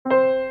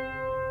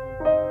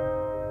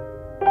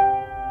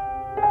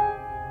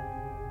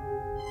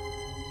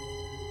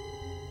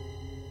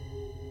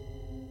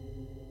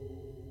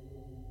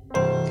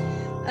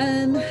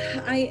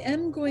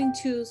am going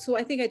to, so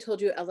I think I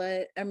told you,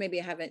 Ella, or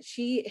maybe I haven't.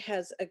 She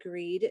has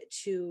agreed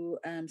to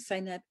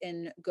sign up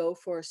and go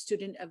for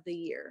Student of the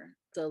Year,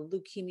 the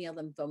Leukemia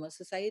Lymphoma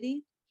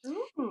Society.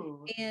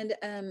 Ooh. And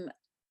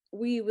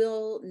we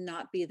will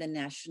not be the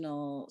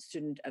National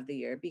Student of the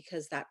Year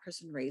because that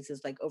person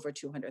raises like over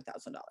 $200,000.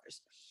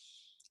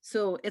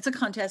 So it's a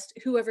contest,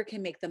 whoever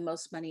can make the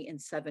most money in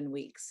 7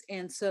 weeks.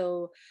 And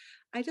so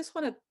I just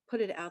want to put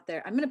it out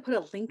there. I'm going to put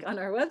a link on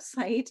our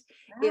website. It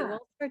Yeah.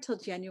 won't start till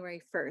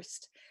January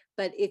 1st.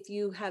 But if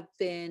you have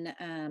been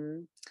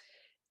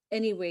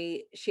any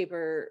way, shape,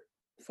 or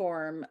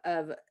form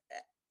of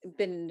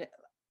been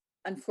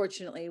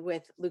unfortunately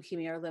with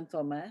leukemia or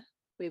lymphoma,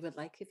 we would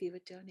like if you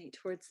would donate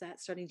towards that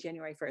starting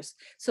January 1st.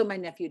 So my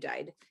nephew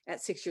died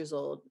at 6 years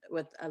old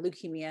with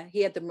leukemia.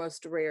 He had the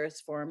most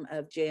rarest form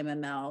of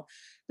JMML,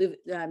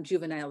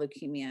 juvenile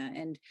leukemia.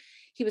 And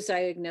he was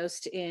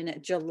diagnosed in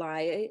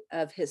July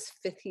of his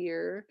 5th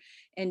year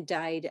and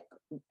died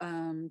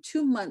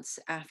 2 months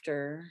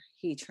after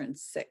he turned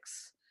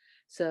 6.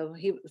 So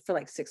he for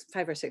like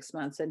 5 or 6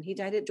 months, and he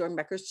died at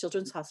Dornbecker's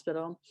Children's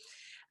Hospital.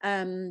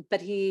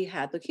 But he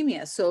had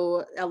leukemia.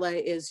 So Ella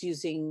is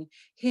using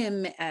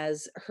him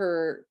as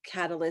her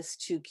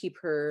catalyst to keep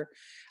her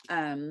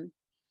um,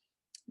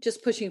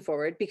 just pushing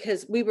forward,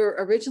 because we were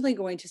originally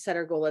going to set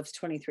our goal of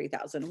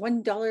 $23,000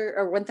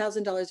 or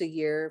 $1,000 a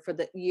year for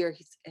the year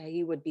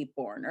he would be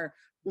born or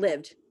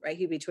lived, right?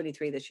 He'd be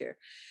 23 this year.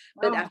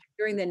 But Oh, after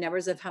hearing the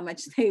numbers of how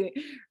much they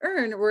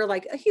earn, we're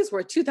like, he's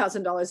worth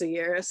 $2,000 a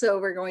year. So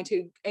we're going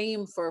to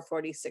aim for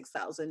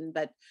 46,000,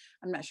 but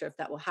I'm not sure if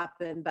that will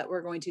happen, but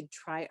we're going to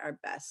try our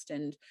best.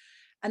 And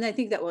I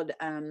think that would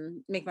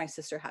make my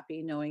sister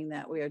happy, knowing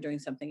that we are doing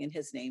something in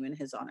his name, in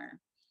his honor.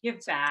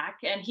 give back,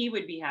 and he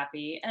would be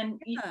happy.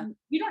 And Yeah.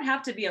 you don't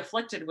have to be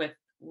afflicted with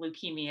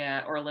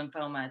leukemia or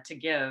lymphoma to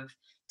give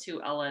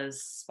to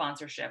Ella's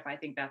sponsorship. I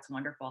think that's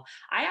wonderful.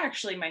 I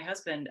actually, my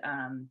husband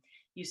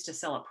used to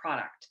sell a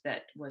product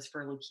that was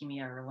for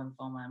leukemia or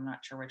lymphoma. I'm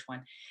not sure which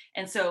one.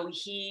 And so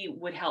he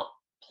would help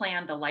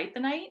plan the Light the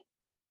Night,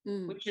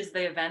 Mm. which is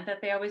the event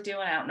that they always do.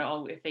 And I don't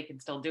know if they can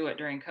still do it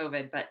during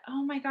COVID, but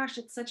oh my gosh,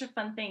 it's such a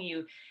fun thing.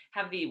 You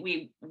have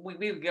we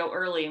would go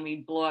early and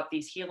we'd blow up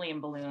these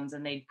helium balloons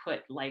and they'd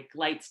put like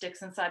light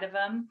sticks inside of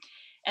them.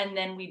 And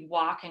then we'd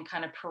walk and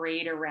kind of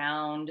parade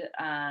around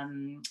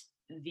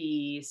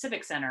the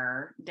Civic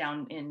Center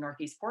down in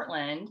Northeast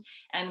Portland,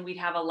 and we'd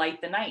have a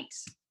Light the Night.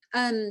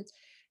 Um,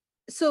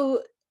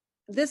 so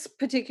this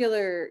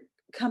particular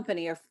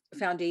company or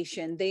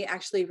foundation, they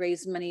actually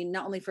raise money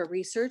not only for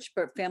research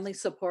but family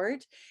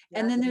support.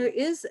 And Yeah. then there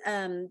is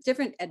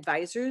different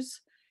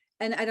advisors.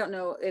 And I don't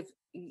know if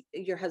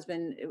your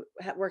husband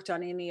worked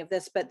on any of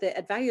this, but the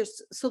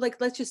advisors, so like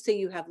let's just say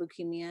you have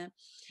leukemia,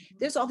 Mhm.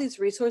 there's all these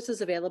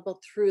resources available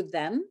through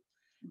them.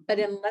 But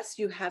Mhm. unless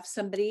you have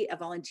somebody, a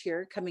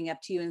volunteer, coming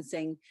up to you and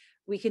saying,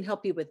 we can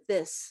help you with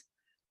this,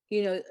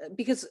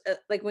 because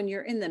like when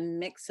you're in the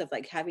mix of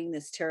like having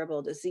this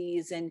terrible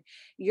disease and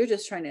you're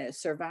just trying to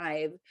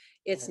survive,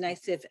 it's Right.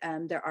 nice if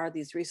there are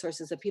these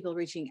resources of people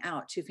reaching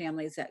out to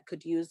families that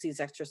could use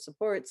these extra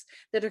supports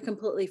that are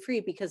completely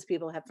free, because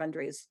people have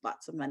fundraised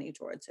lots of money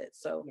towards it.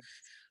 So Yes.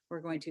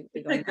 we're going Yeah. to be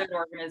It's a going that. good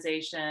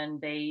organization.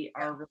 They Yeah.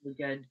 are really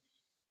good,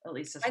 at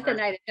least as Light far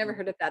the as Night, I've never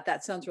heard of that.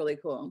 That sounds really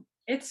cool.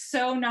 it's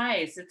so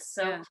nice. It's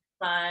so Yeah.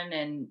 fun,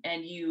 and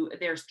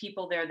there's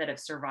people there that have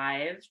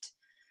survived,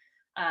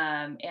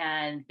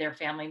 and their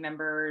family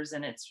members,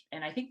 and I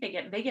think they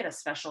get a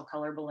special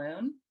color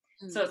balloon.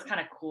 So Mm. it's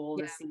kind of cool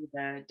Yeah. to see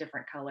the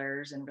different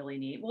colors and really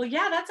neat. Well,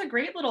 yeah, that's a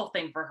great little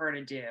thing for her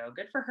to do.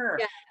 Good for her.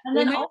 Yeah. And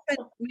We then might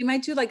also, we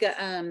might do like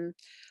a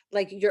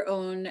like your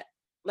own,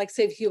 like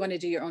say if you want to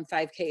do your own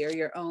 5K or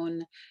your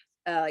own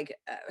like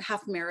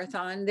half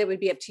marathon, that would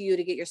be up to you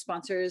to get your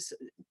sponsors,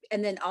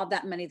 and then all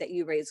that money that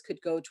you raise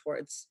could go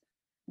towards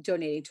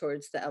donating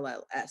towards the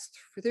LLS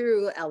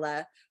through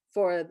Ella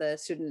for the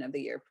Student of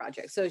the Year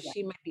project. So yeah.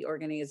 she might be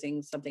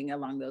organizing something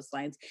along those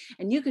lines,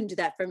 and you can do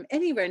that from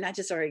anywhere, not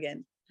just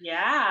Oregon.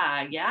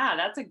 Yeah, yeah,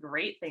 that's a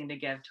great thing to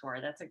give to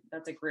her. That's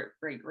a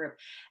great group.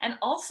 And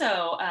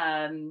also,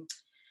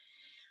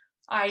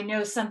 I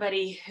know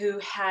somebody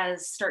who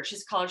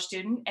she's a college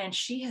student and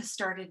she has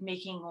started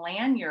making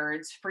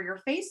lanyards for your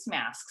face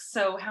masks.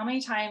 So how many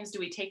times do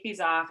we take these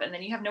off and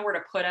then you have nowhere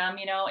to put them,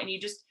 and you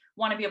just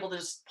want to be able to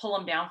just pull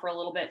them down for a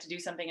little bit to do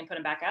something and put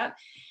them back up?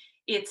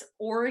 It's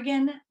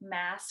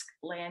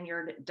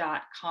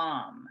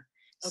OregonMaskLanyard.com.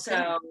 Okay.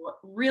 So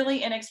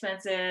really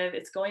inexpensive.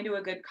 It's going to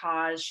a good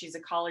cause. She's a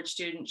college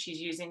student. She's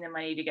using the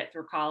money to get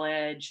through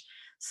college.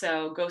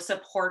 So go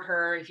support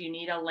her if you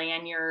need a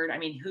lanyard. I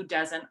mean, who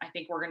doesn't? I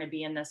think we're going to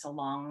be in this a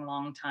long,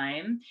 long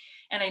time.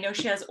 And I know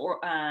she has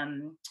white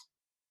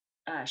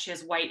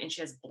and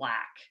she has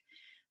black.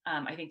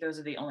 I think those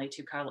are the only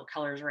two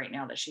colors right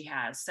now that she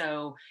has.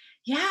 So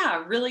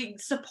yeah, really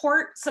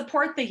support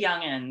the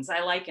youngins.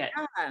 I like it.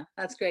 Yeah,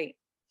 that's great.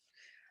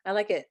 I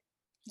like it.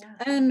 Yeah.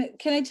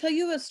 Can I tell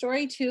you a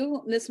story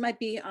too? This might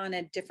be on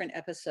a different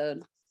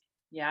episode.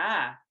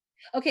 Yeah.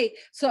 Okay,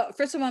 so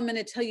first of all, I'm going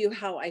to tell you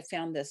how I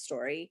found this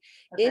story.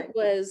 It Okay.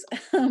 was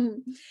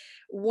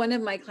one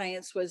of my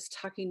clients was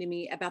talking to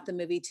me about the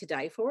movie To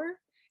Die For,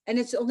 and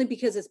it's only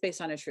because it's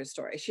based on a true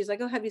story. She's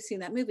like, "Oh, have you seen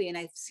that movie?" And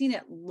I've seen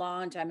it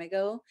long time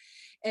ago,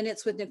 and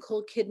it's with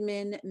Nicole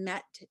Kidman,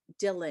 Matt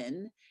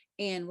Dillon,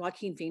 and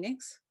Joaquin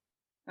Phoenix.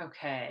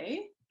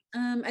 Okay.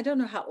 I don't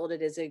know how old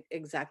it is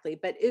exactly,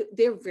 but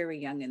they're very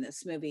young in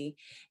this movie,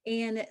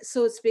 and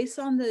so it's based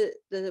on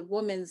the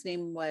woman's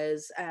name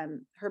was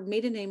her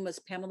maiden name was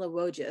Pamela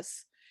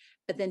Wojcik,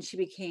 but then she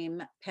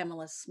became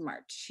Pamela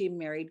Smart. She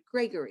married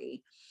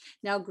Gregory.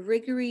 Now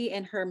Gregory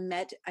and her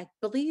met, I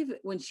believe,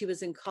 when she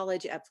was in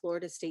college at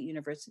Florida State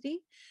University,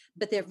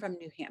 but they're Mhm. from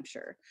New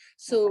Hampshire. Okay.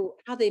 So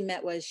how they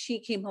met was she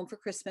came home for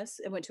Christmas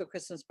and went to a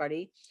Christmas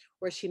party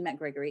where she met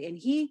Gregory, and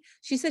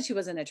she said she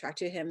wasn't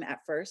attracted to him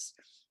at first,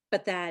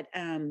 but that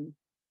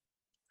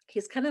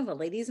he's kind of a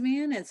ladies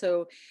man, and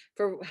so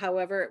for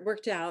however it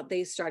worked out,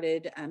 they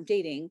started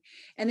dating,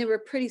 and they were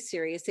pretty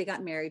serious. They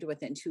got married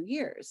within 2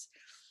 years.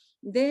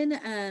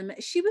 Then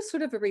she was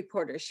sort of a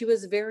reporter. She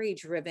was very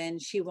driven.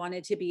 She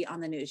wanted to be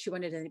on the news. She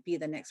wanted to be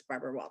the next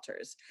Barbara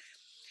Walters.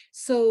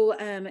 So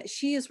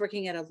she is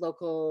working at a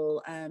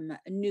local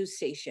news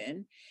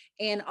station,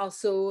 and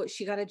also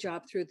she got a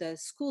job through the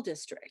school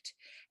district.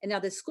 And now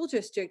the school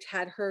district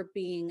had her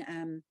being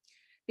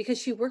because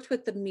she worked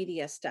with the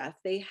media stuff.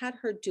 They had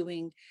her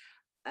doing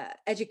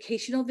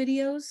educational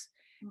videos,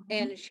 Mhm.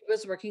 and she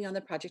was working on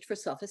the project for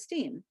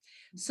self-esteem.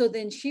 So Mhm.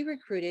 then she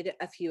recruited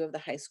a few of the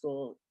high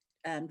school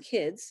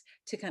kids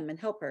to come and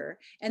help her,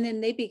 and then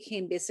they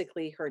became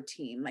basically her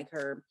team, like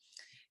her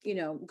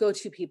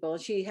go-to people.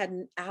 She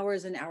had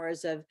hours and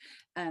hours of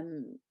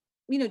um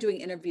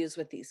doing interviews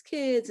with these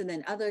kids and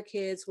then other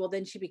kids. Well,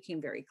 then she became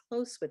very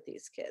close with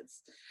these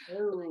kids,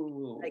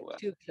 like Oh.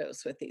 too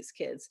close with these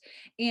kids.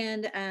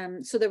 And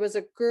so there was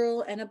a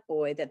girl and a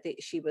boy that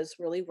she was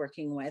really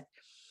working with.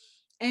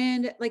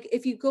 And like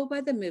if you go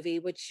by the movie,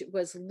 which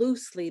was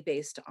loosely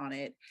based on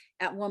it,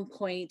 at one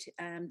point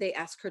they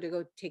ask her to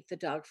go take the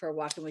dog for a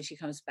walk, and when she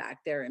comes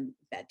back, they're in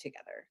bed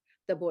together.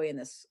 The boy and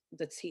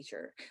the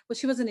teacher. Well,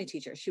 she wasn't a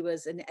teacher; she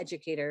was an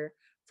educator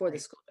for the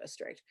Right. school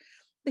district.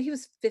 But he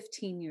was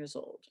 15 years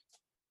old.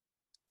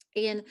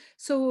 And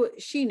so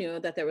she knew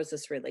that there was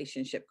this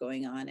relationship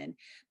going on, and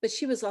but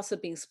she was also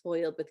being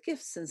spoiled with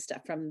gifts and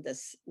stuff from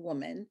this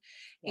woman.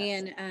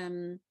 Yes.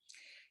 And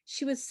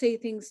she would say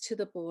things to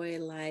the boy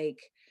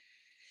like,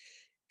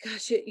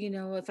 gosh,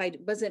 if I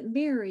wasn't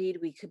married,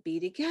 we could be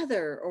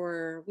together,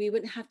 or we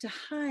wouldn't have to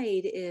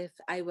hide if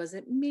I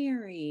wasn't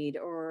married,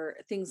 or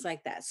things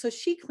like that. So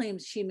she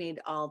claims she made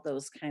all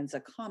those kinds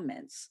of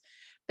comments,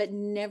 but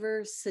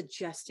never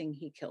suggesting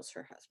he kills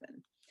her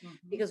husband.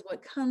 Mhm. Because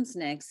what comes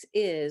next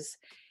is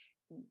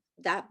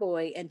that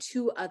boy and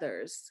two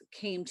others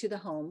came to the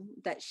home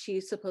that she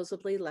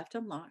supposedly left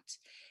unlocked,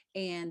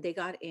 and they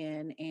got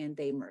in and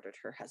they murdered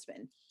her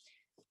husband.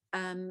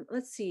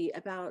 Let's see,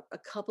 about a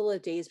couple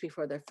of days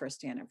before their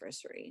first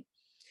anniversary.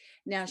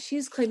 Now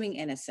she's claiming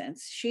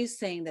innocence. She's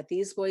saying that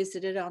these boys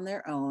did it on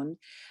their own.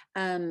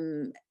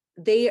 Um,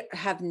 they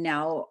have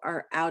now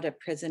are out of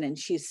prison, and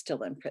she's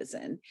still in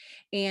prison.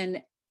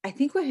 And I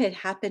think what had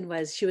happened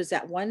was she was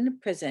at one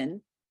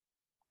prison,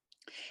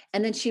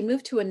 and then she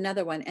moved to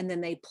another one, and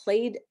then they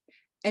played,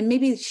 and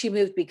maybe she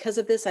moved because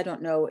of this. I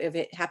don't know if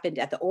it happened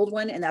at the old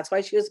one and that's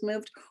why she was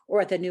moved,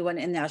 or at the new one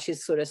and now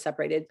she's sort of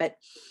separated. But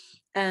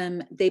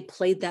they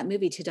played that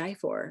movie To Die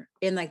For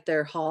in like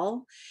their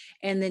hall,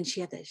 and then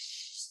she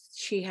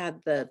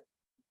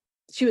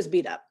was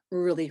beat up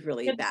really,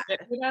 really Get the bad.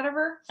 shit beat out of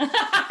her.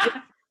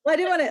 Well, I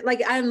didn't want to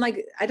like I'm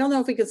like I don't know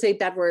if we could say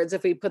bad words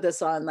if we put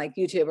this on like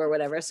YouTube or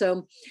whatever.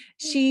 So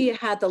she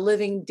had the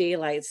living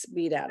daylights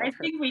beat out I of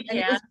her, think we and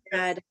it can. was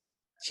bad.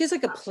 She has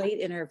like a plate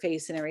in her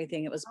face and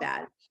everything. It was Oh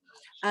bad.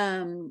 gosh.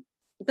 Um,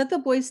 but the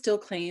boys still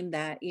claim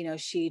that,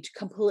 she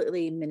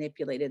completely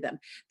manipulated them.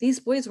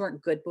 These boys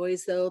weren't good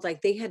boys though.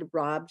 Like they had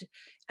robbed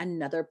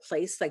another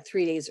place like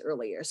 3 days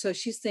earlier. So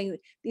she's saying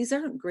these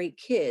aren't great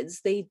kids.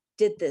 They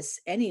did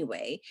this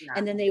anyway. Yeah.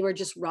 And then they were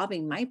just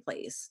robbing my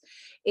place.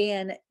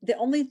 And the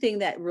only thing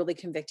that really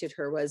convicted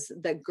her was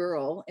the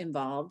girl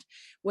involved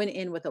went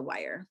in with a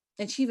wire.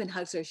 And she even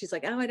hugs her. She's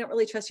like, "Oh, I don't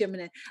really trust you.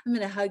 I'm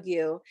gonna hug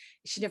you."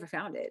 She never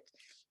found it.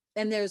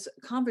 And there's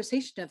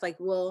conversation of like,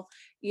 well,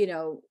 you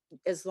know,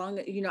 as long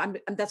as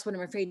that's what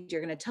I'm afraid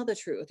you're going to tell the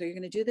truth, or you're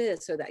going to do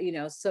this or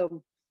that,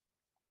 so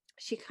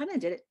she kind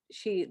of did it.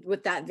 She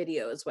with that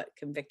video is what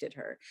convicted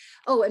her.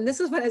 Oh, and this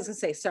is what I was going to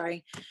say.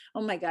 Sorry.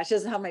 Oh my gosh,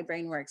 this is how my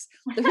brain works.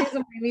 The reason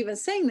why I'm even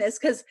saying this,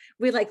 because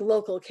we like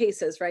local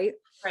cases, right?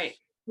 Right.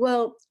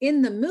 Well,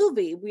 in the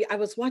movie, I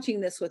was watching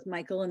this with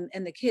Michael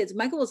and the kids.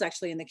 Michael was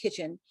actually in the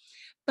kitchen,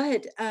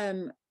 but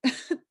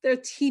their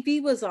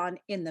TV was on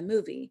in the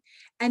movie,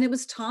 and it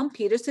was Tom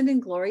Peterson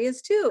and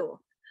Gloria's too.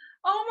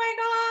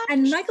 Oh my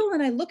And gosh. Michael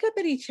and I look up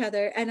at each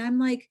other, and I'm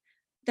like,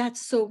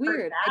 "That's so Heard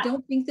weird. I that.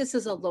 don't think this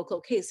is a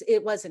local case."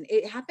 It wasn't.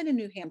 It happened in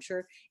New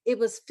Hampshire. It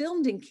was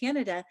filmed in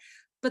Canada,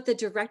 but the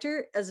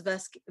director is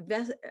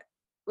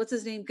what's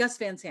his name? Gus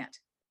Van Sant,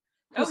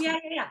 Oh who's yeah,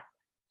 from yeah, yeah.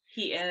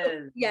 He So,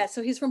 is. yeah,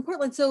 so he's from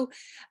Portland. So,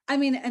 I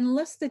mean,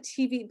 unless the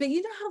TV, but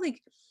you know how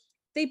like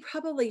they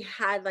probably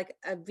had like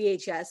a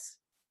VHS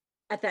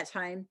at that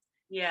time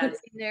put Yes.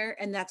 in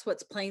there, and that's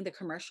what's playing the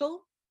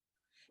commercial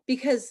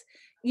because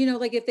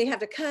like if they have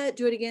to cut,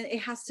 do it again, it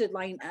has to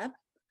line up.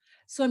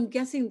 So I'm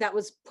guessing that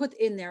was put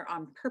in there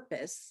on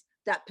purpose,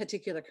 that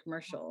particular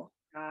commercial.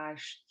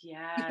 Gosh,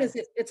 Because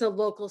yes. it's a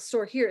local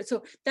store here.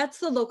 So that's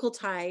the local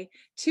tie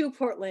to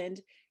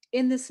Portland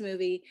in this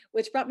movie,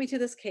 which brought me to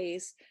this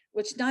case,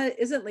 which not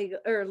isn't legal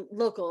or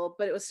local,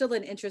 but it was still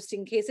an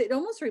interesting case. It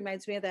almost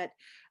reminds me of that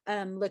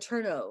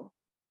Laterno,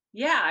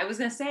 Yeah, I was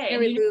gonna say,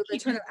 and Mary you know, Lou she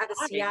Laterno just out of died,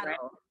 right?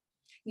 Seattle.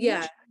 You know,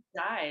 Yeah, she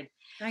died.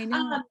 I know.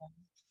 Um,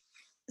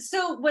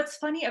 so what's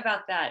funny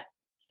about that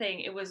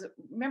thing,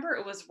 remember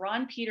it was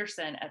Ron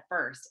Peterson at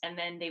first, and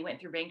then they went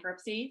through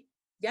bankruptcy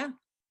Yeah.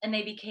 and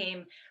they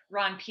became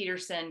Ron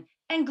Peterson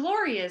and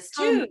Gloria's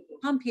Tom too.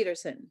 Tom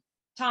Peterson.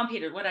 Tom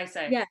Peter, what'd I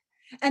say? Yeah.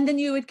 And then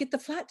you would get the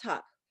flat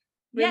top.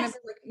 Yes. Remember,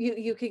 like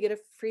you could get a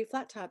free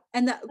flat top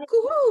and the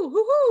hoo hoo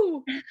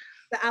hoo,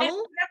 the And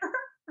owl.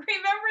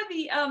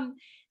 remember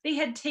they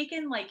had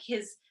taken like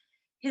his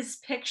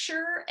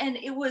picture and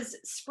it was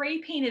spray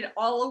painted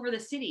all over the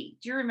city.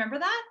 Do you remember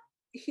that?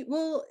 He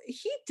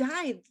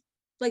died,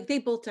 like, they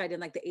both died in,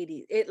 like, the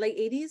 '80s, late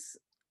 '80s?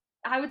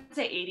 I would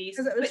say 80s,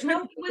 'Cause I was but no,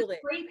 trying to it was Google it.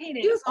 spray He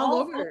painted was all all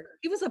over over.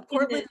 He was a in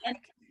Portland, the and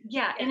like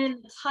yeah, yeah, and in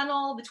the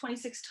tunnel, the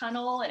 26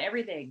 tunnel and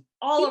everything,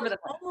 all he over was the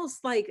place.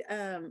 almost like,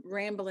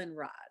 Ramblin'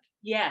 Rod, but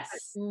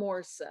Yes,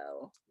 more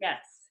so.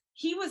 yes.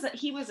 He was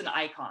an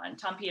icon.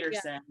 Tom Yeah,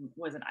 Peterson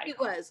was an he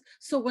icon. was.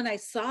 So when I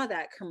saw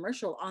that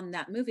commercial on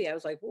that movie, I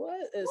was like, "What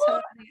is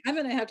What? happening?" I'm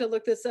gonna have to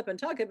look this up and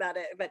talk about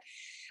it, but,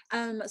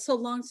 so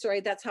long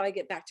story, that's how I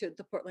get back to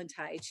the Portland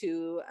tie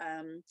to,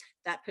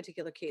 that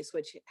particular case,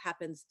 which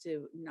happens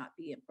to not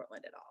be in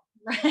Portland at all.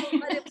 Right.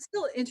 But it was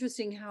still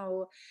interesting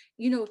how,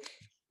 you know,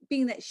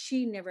 being that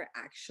she never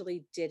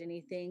actually did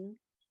anything,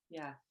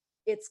 Yeah,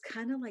 it's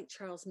kind of like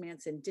Charles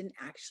Manson didn't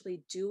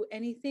actually do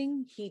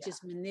anything. He yeah.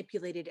 just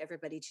manipulated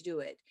everybody to do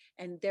it.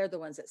 And they're the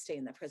ones that stay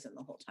in the prison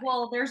the whole time.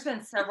 Well, there's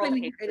been Still several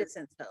claiming her cases.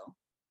 innocence though.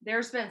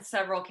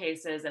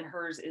 And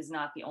hers is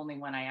not the only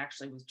one. I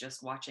actually was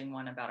just watching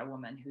one about a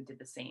woman who did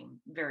the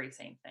very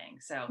same thing.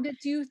 So, But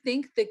do you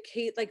think the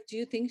Kate, like, do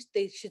you think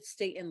they should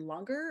stay in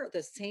longer or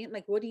the same?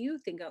 Like, what do you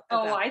think oh,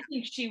 about I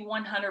think she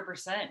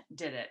 100%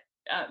 did it.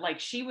 Like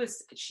And she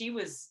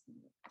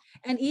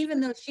even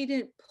was, though she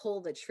didn't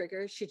pull the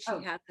trigger, should she oh,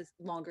 have this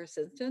longer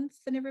sentence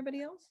than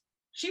everybody else?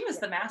 she was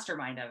Yeah, the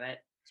mastermind of it.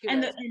 she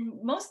And was.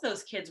 most of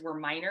those kids were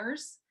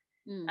minors,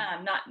 Mm.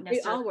 not They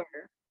necessarily, all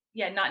were.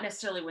 yeah, not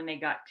necessarily when they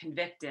got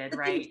convicted, The thing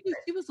right? too,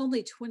 she was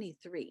only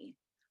 23.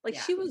 Like,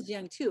 Yeah, she was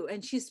young too,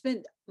 and she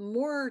spent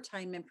more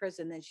time in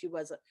prison than she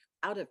was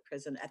out of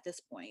prison at this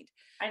point.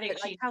 I think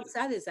But, like, she how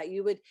sad is that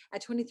you would,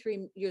 at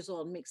 23 years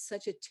old, make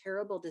such a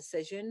terrible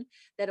decision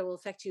that it will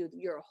affect you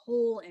your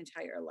whole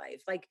entire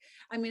life? Like,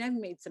 I mean, I've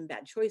made some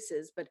bad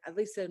choices, but at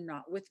least they're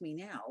not with me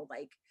now.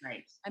 Like,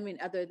 right. I mean,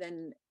 other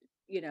than,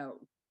 you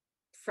know,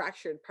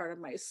 fractured part of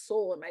my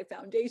soul and my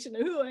foundation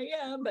of who I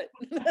am, but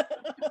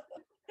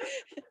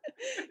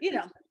you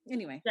know,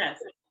 anyway. Yes,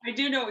 I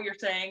do know what you're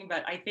saying,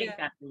 but I think Yeah.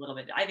 that's a little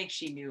bit. I think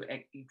she knew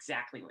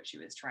exactly what she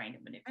was trying to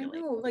I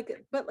manipulate. know,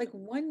 like, but like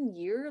 1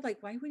 year,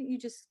 like, why wouldn't you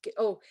just get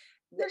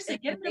Seriously,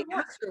 and get then a they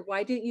divorce. asked her,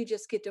 "Why didn't you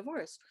just get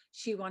divorced?"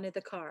 She wanted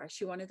the car,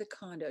 she wanted the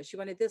condo, she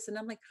wanted this, and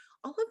I'm like,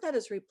 all of that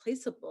is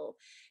replaceable.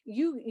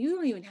 You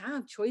don't even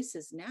have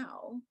choices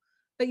now.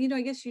 But,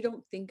 I guess you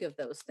don't think of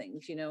those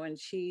things, and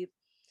she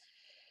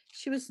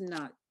was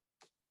not.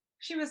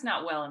 She was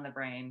not well in the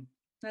brain.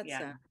 That's Yeah.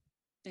 sad.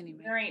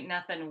 Anyway. There ain't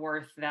nothing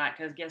worth that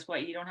because guess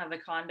what? You don't have the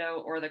condo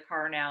or the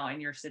car now,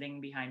 and you're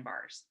sitting behind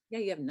bars. Yeah,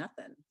 you have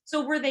nothing.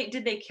 So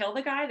did they kill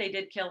the guy? They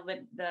did kill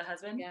the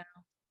husband? Yeah.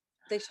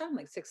 They shot him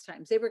like 6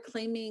 times. They were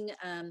claiming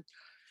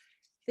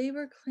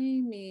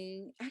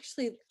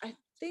actually, I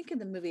think in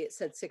the movie it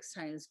said 6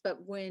 times,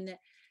 but when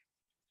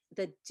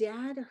the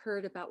dad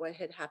heard about what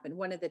had happened,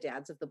 one of the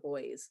dads of the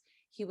boys,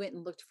 he went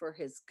and looked for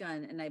his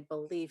gun, and I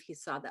believe he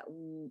saw that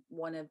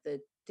one of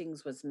the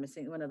things was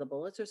missing, one of the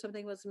bullets or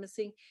something was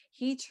missing.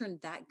 He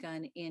turned that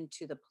gun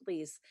into the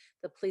police.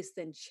 The police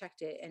then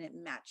checked it, and it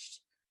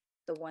matched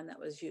the one that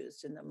was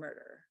used in the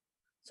murder.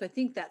 So I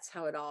think that's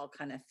how it all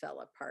kind of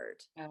fell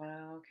apart.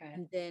 Oh, okay.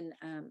 And then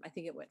I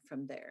think it went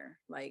from there.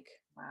 Like,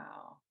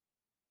 Wow.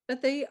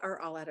 but they are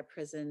all out of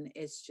prison.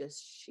 It's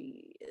just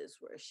she is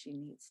where she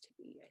needs to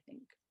be, I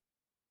think.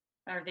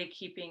 Are they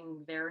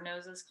keeping their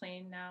noses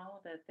clean now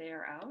that they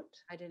are out?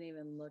 I didn't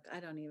even look. I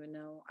don't even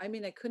know. I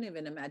mean, I couldn't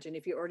even imagine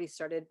if you already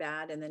started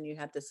bad and then you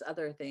had this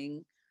other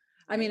thing.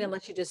 I mean, Right?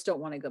 unless you just don't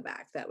want to go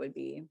back, that would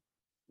be.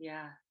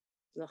 Yeah.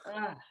 Ugh.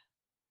 Ah,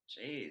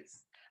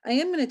 jeez. I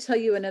am going to tell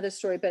you another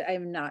story, but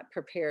I'm not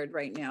prepared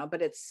right now.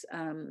 But it's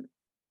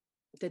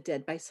The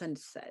Dead by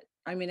Sunset.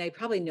 I mean, I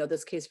probably know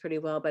this case pretty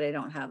well, but I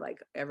don't have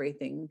like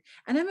everything.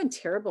 And I'm a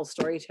terrible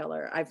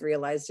storyteller. I've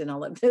realized in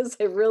all of this,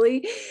 I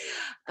really,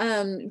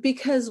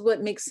 because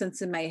what makes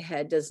sense in my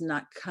head does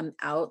not come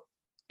out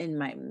in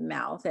my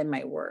mouth and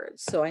my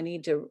words. So I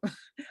need to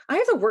I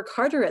have to work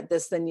harder at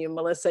this than you,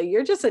 Melissa.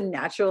 You're just a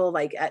natural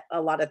like at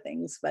a lot of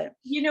things, but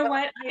You know I'll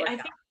what? work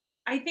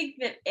I think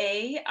that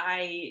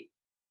I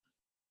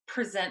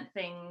present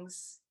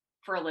things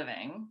for a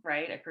living,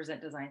 right? I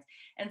present designs.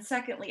 And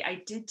secondly,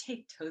 I did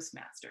take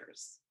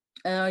Toastmasters.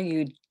 out. Oh,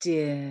 you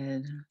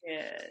did.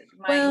 Did.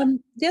 My Well,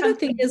 the other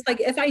thing company. is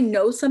like if I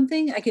know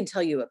something, I can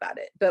tell you about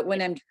it. But Yeah.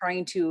 when I'm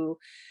trying to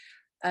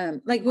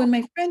like when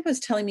my friend was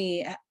telling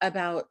me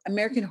about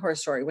American Horror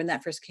Story when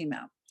that first came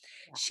out,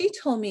 Yeah. she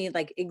told me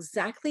like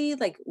exactly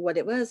like what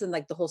it was and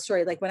like the whole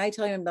story. Like when I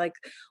tell him like,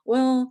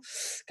 well,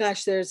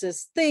 gosh, there's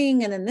this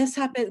thing and then this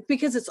happened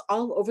because it's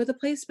all over the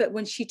place. But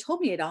when she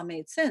told me, it all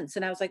made sense,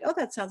 and I was like, oh,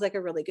 that sounds like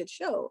a really good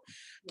show.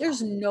 Yeah.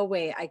 There's no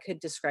way I could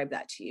describe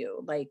that to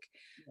you. Like,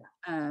 Yeah.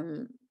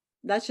 um,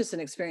 that's just an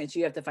experience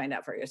you have to find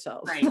out for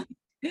yourself. Right.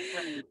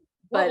 Right.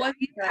 What But was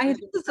it that I you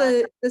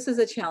described? this is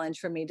a challenge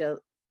for me to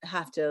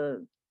have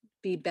to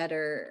be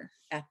better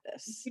at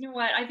this. You know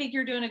what? I think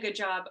you're doing a good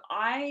job.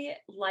 I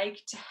like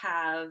to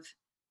have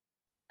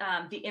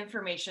the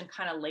information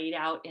kind of laid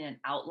out in an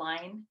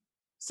outline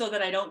so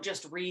that I don't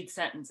just read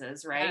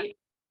sentences, Yeah. right?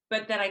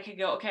 But that I could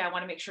go, okay, I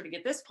want to make sure to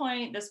get this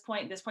point, this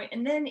point, this point.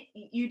 And then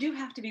you do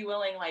have to be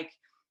willing, like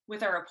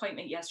with our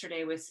appointment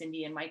yesterday with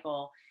Cindy and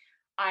Michael,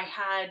 I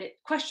had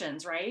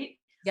questions, right?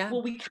 Yeah.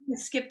 Well, we kind of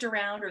skipped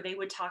around, or they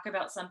would talk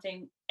about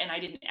something and I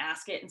didn't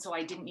ask it. And so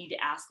I didn't need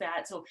to ask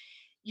that. So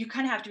you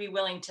kind of have to be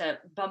willing to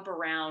bump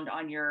around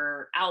on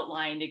your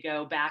outline to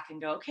go back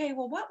and go, okay,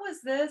 well, what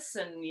was this?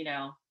 And,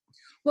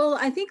 Well,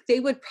 I think they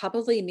would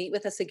probably meet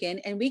with us again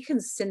and we can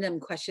send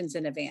them questions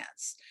in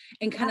advance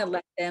and kind yeah, of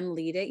let them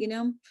lead it, you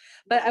know?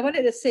 But yeah. I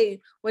wanted to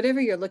say, whatever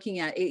you're looking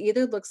at, it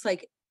either looks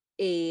like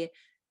a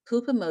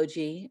poop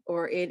emoji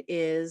or it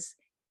is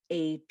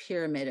a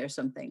pyramid or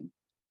something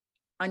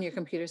on your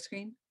computer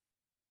screen.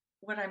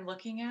 What I'm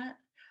looking at?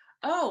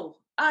 Oh,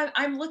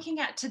 I'm looking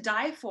at To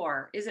Die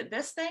For. Is it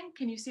this thing?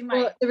 Can you see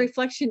Well, my the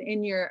reflection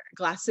in your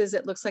glasses,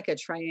 it looks like a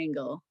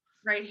triangle.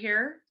 right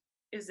here?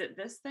 Is it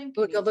this thing?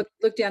 Can Look, you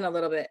look down a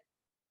little bit.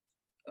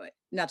 Wait,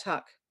 now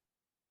talk.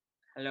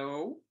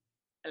 hello?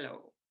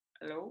 Hello?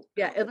 Hello?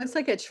 Yeah, Hello? it looks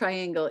like a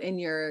triangle in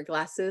your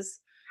glasses.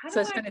 How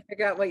So I do was I trying to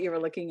figure out what you were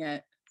looking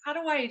at. how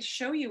do I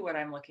show you what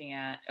I'm looking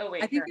at? Oh I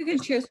wait, think here. you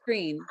can share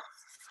screen.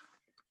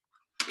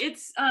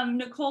 It's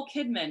Nicole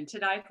Kidman, To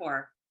Die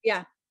For.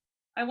 Yeah.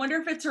 I wonder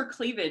if it's her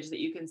cleavage that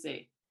you can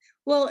see.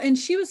 Well, and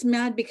she was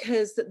mad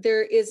because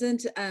there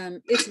isn't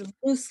it's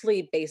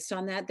loosely based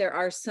on that. There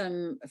are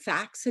some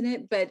facts in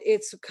it, but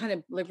it's kind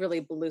of like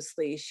really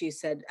loosely, she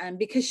said,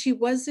 because she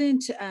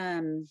wasn't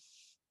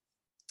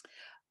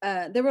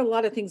there were a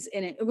lot of things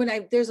in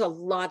it. There's a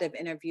lot of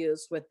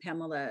interviews with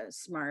Pamela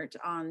Smart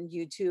on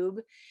YouTube,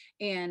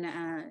 and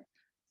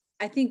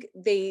I think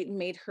they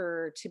made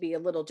her to be a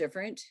little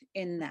different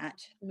in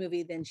that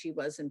movie than she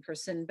was in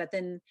person. But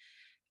then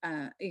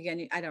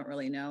again, I don't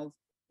really know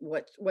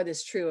what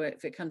is true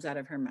if it comes out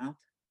of her mouth.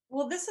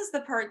 Well, this is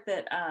the part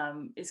that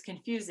is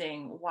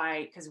confusing.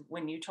 Why? Because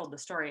when you told the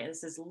story, it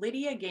says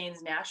Lydia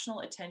gains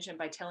national attention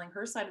by telling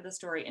her side of the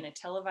story in a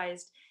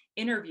televised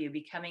interview,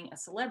 becoming a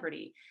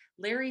celebrity.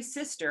 Larry's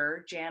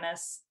sister,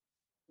 Janice,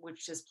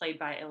 which is played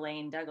by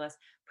Elaine Douglas,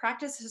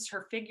 practices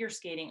her figure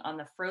skating on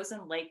the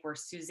frozen lake where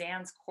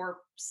Suzanne's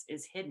corpse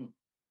is hidden.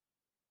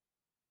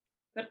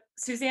 But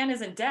Suzanne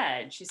isn't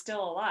dead; she's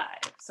still alive.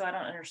 So I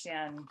don't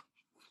understand.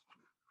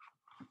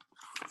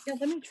 Yeah,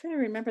 let me try to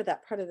remember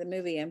that part of the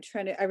movie.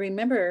 I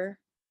remember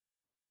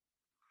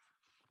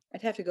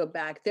I'd have to go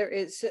back. There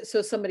is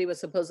so somebody was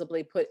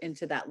supposedly put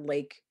into that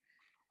lake.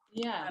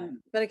 Yeah.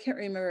 But I can't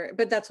remember.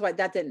 But that's why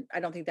that didn't I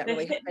don't think that The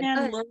really happened.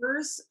 hitman But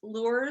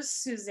lures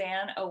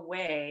Suzanne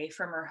away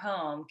from her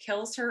home,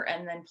 kills her,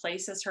 and then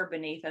places her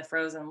beneath a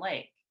frozen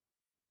lake.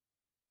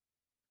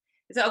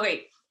 So,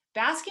 wait,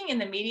 basking in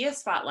the media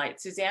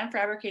spotlight, Suzanne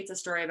fabricates a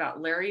story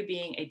about Larry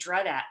being a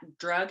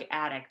drug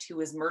addict who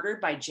was murdered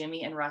by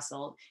Jimmy and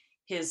Russell,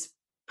 his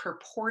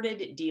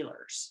purported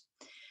dealers.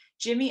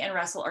 Jimmy and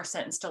Russell are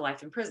sentenced to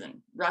life in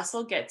prison.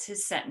 Russell gets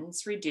his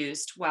sentence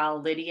reduced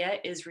while Lydia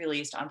is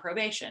released on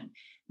probation.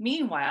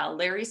 Meanwhile,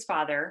 Larry's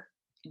father,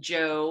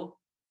 Joe,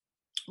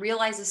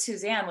 realizes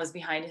Suzanne was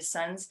behind his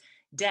son's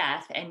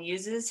death and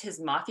uses his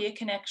mafia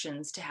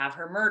connections to have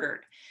her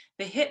murdered.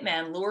 The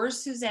hitman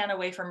lures Suzanne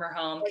away from her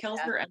home, kills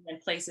yeah, her, and then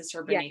places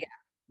her yeah, beneath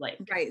the lake.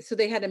 right. So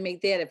they had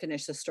to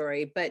finish the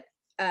story. But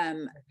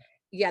um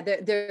yeah,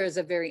 there's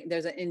an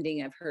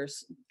ending of her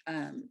ice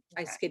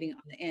Okay. skating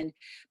on the end.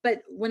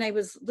 But when I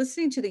was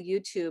listening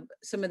to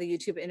some of the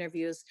YouTube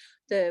interviews,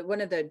 the one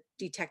of the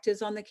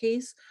detectives on the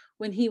case,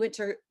 when he went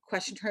to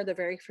question her the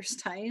very first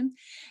time,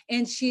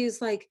 and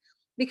she's like,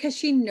 because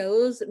she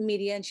knows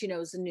media and she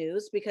knows the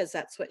news because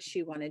that's what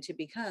she wanted to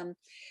become.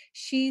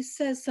 She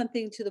says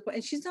something to the point,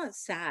 and she's not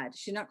sad,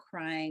 she's not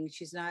crying,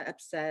 she's not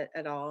upset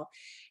at all.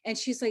 And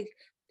she's like,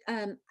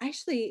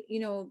 actually,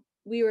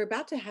 we were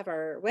about to have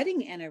our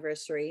wedding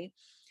anniversary,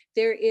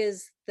 there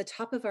is the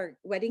top of our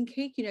wedding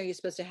cake, you're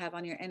supposed to have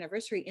on your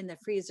anniversary in the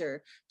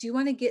freezer. Do you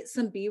want to get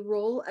some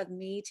B-roll of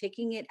me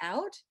taking it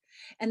out?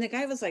 And the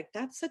guy was like,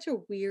 that's such a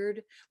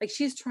weird, like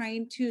she's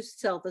trying to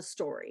sell the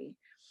story.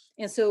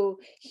 And so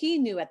he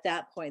knew at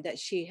that point that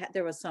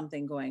there was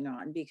something going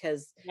on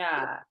because it Yeah.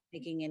 wasn't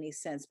making any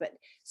sense. But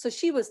so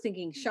she was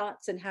thinking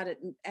shots and how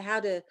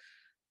to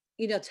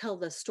tell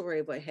the story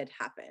of what had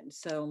happened.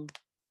 So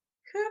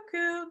Cuckoo,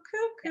 yeah,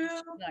 she's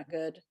cuckoo. not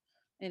good.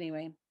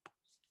 Anyway,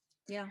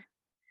 yeah,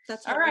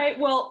 that's All all I. right.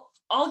 Well,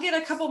 I'll get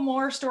a couple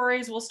more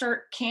stories. We'll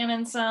start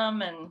canning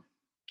some and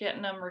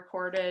getting them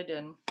recorded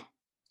and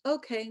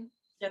Okay.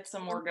 get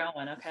some more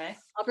going. Okay.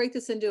 I'll break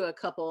this into a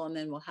couple and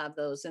then we'll have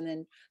those. And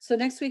then, so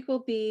next week will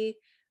be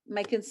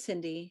Mike and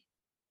Cindy.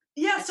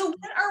 Yeah. So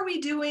when are we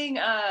doing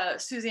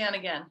Suzanne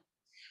again?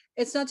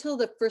 It's not till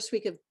the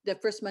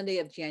first Monday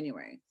of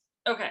January.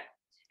 Okay.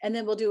 And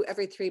then we'll do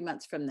every 3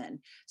 months from then. We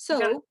got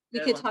So we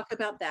good could one. talk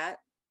about that.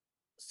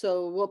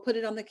 So we'll put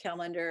it on the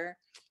calendar.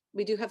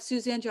 We do have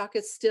Suzanne Jock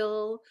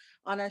still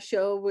on our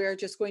show. We're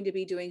just going to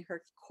be doing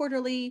her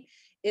quarterly.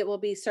 It will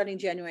be starting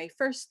January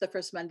 1st, the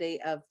first Monday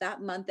of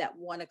that month at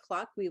 1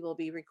 o'clock. We will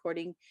be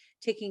recording,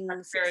 taking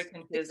That's very six to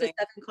confusing.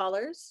 7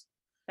 callers.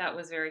 That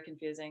was very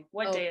confusing.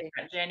 What day is Okay.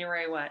 that?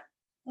 January what?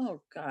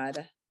 Oh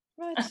God.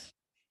 What?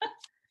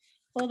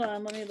 Hold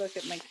on, let me look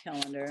at my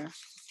calendar.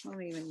 I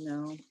don't even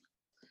know.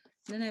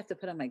 Then I have to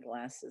put on my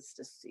glasses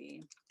to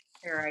see.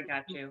 Here, I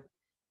got you.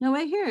 No,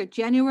 right here,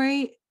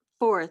 January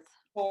 4th.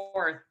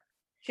 4th.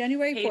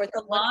 January Hey, 4th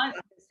at 1 Salon.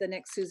 o'clock is the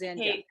next Suzanne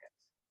Jack. Hey,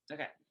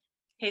 okay.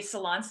 Hey,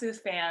 Salon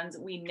Sleuth fans,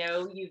 we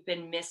know you've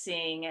been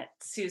missing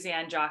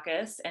Suzanne Jacques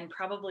and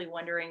probably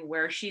wondering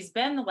where she's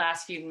been the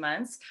last few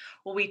months.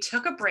 Well, we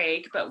took a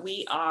break, but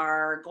we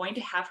are going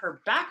to have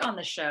her back on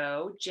the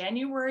show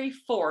January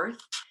 4th,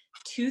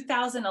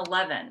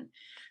 2011.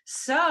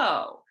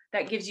 So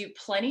that gives you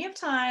plenty of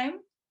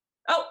time.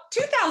 Oh,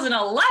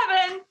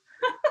 2011.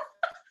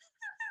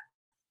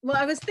 Well,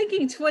 I was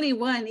thinking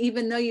 21,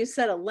 even though you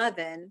said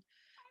 11,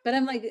 but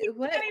I'm like,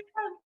 what?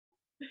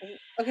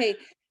 Okay,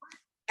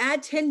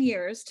 add 10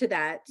 years to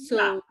that. Yeah.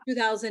 So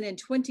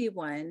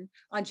 2021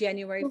 on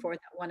January 4th at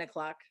 1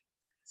 o'clock.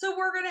 So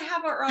we're going to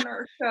have her on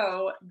our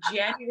show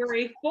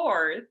January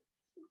 4th,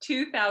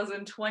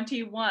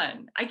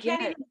 2021. I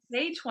can't Yes. even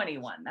say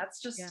 21.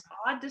 That's just Yeah.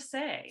 odd to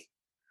say.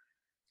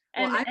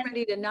 Well, And, I'm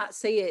ready to not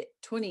say it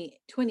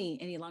 2020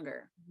 any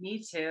longer. me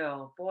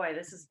too. Boy,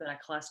 this has been a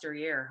cluster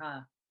year,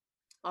 huh?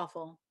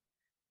 Awful.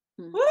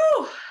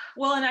 Woo!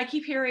 Well, and I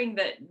keep hearing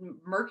that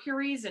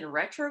Mercury's in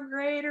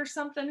retrograde or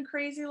something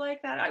crazy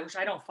like that, which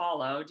I don't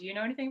follow. Do you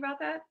know anything about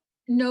that?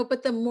 No,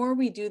 but the more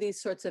we do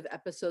these sorts of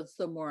episodes,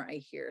 the more I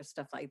hear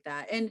stuff like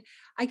that. And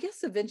I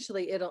guess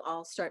eventually it'll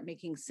all start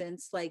making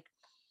sense. Like,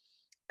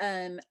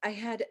 I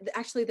had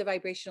actually the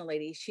vibrational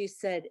lady, she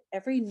said,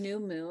 every new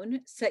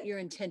moon, set your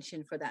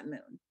intention for that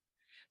moon.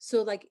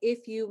 So, like,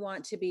 if you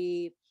want to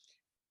be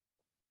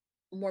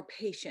more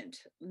patient,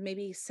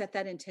 maybe set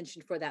that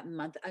intention for that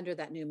month under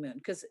that new moon,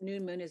 because new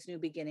moon is new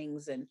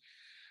beginnings. And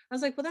I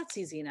was like, well, that's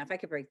easy enough. I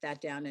could break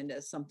that down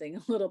into something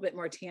a little bit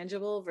more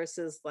tangible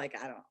versus like,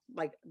 I don't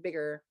like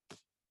bigger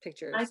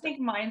picture I stuff. think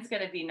mine's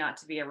going to be not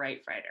to be a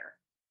right fighter.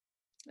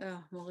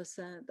 Oh,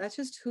 Melissa, that's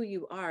just who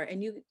you are.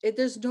 And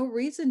there's no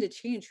reason to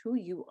change who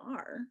you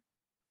are.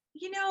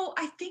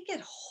 I think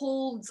it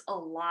holds a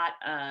lot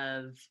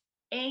of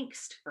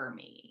angst for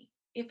me.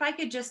 If I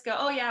could just go,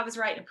 oh yeah, I was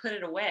right and put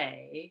it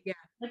away. Yeah.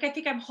 Like I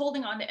think I'm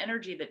holding on to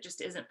energy that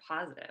just isn't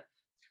positive.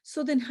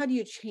 So then how do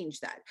you change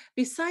that?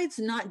 Besides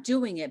not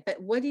doing it, but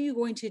what are you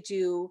going to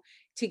do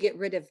to get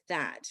rid of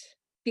that?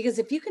 Because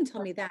if you can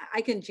tell me that,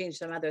 I can change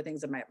some other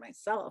things about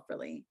myself,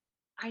 really.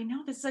 I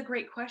know this is a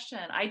great question.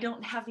 I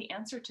don't have the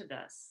answer to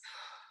this.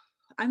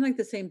 I'm like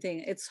the same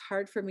thing. It's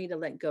hard for me to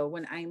let go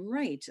when I'm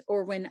right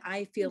or when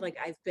I feel like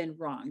I've been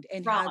wronged.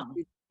 And how do Wrong.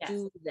 you Yes.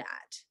 do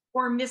that?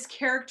 Or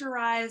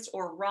mischaracterized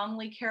or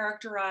wrongly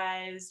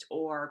characterized,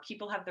 or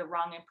people have the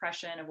wrong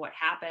impression of what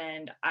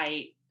happened.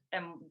 I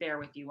am there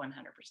with you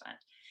 100%.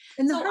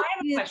 And the So I hard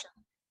have thing a is, question.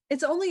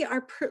 it's only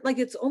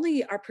it's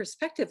only our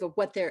perspective of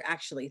what they're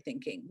actually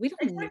thinking. We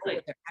don't know Exactly.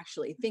 what they're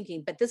actually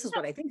thinking, but this is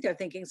what I think they're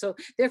thinking. So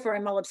therefore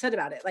I'm all upset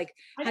about it. Like,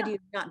 I how know. do you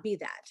not be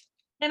that?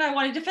 And I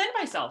want to defend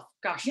myself.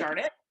 Gosh Yeah. darn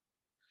it.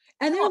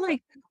 And Come they're on.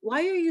 like,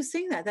 why are you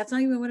saying that? That's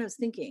not even what I was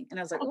thinking. And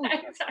I was like, oh,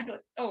 Exactly.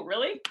 Oh,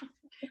 really?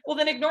 Well,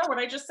 then ignore what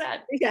I just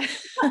said. yeah.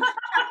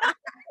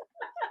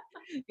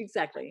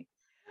 Exactly.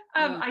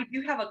 I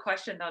do have a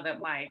question though that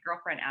my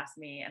girlfriend asked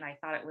me, and I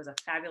thought it was a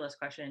fabulous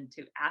question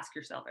to ask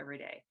yourself every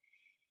day.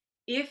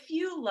 If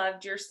you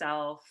loved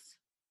yourself,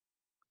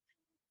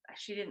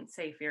 she didn't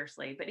say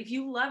fiercely, but if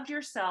you loved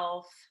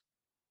yourself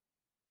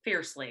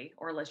fiercely,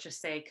 or let's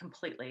just say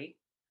completely,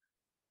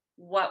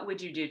 what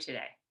would you do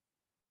today?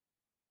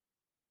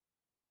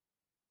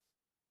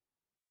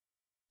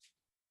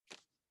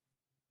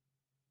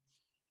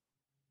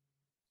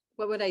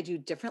 What would I do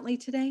differently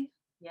today?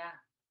 Yeah.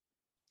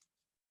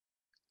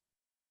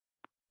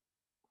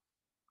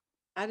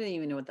 I don't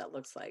even know what that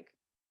looks like.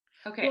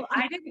 Okay. Well,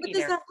 I didn't what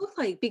does either. that look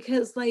like?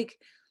 Because like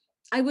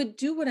I would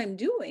do what I'm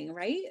doing,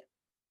 right?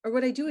 Or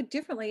would I do it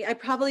differently? I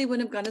probably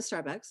wouldn't have gone to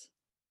Starbucks.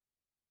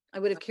 I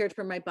would have cared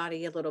for my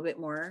body a little bit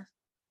more.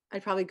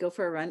 I'd probably go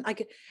for a run.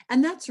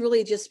 And that's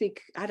really just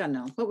I don't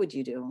know. What would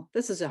you do?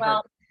 This is a hard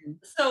Well, question.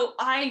 so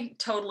I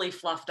totally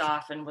fluffed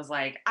off and was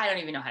like, I don't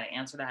even know how to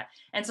answer that.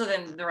 And so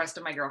then the rest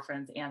of my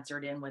girlfriends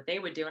answered in what they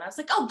would do. And I was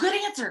like, oh, good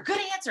answer,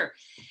 good answer.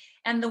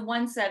 And the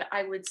one said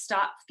I would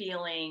stop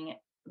feeling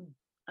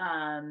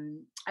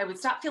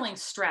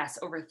stress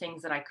over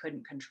things that I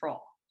couldn't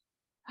control.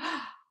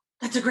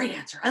 That's a great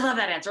answer. I love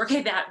that answer.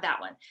 Okay, that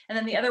one. And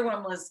then the other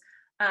one was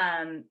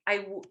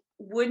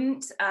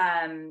wouldn't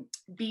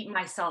beat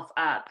myself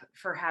up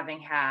for having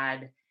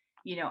had,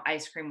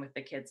 ice cream with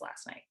the kids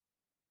last night.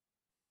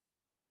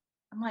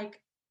 I'm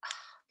like,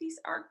 these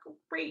are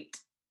great,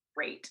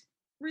 great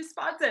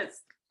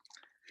responses.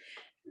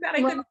 That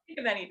I Well, couldn't think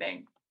of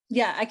anything.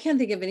 yeah, I can't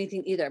think of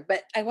anything either,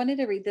 but I wanted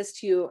to read this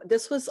to you.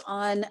 This was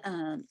on,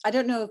 I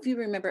don't know if you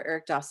remember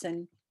Eric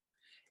Dawson.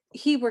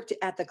 He worked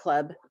at the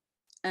club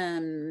a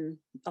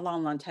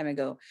long, long time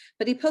ago,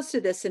 but he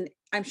posted this and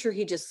I'm sure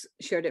he just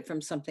shared it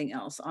from something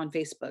else on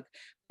Facebook.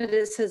 But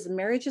it says,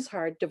 marriage is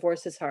hard,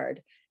 divorce is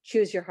hard,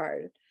 choose your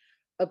hard.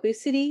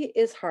 Obesity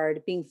is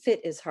hard, being fit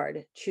is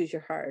hard, choose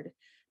your hard.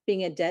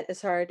 Being in debt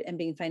is hard, and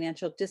being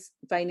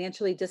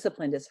financially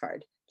disciplined is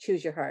hard,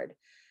 choose your hard.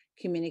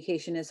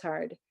 Communication is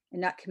hard,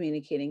 and not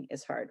communicating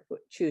is hard,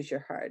 choose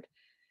your hard.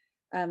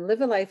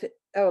 Live a life.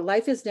 Oh,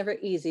 life is never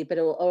easy, but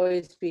it will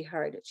always be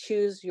hard.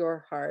 Choose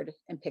your hard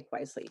and pick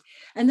wisely.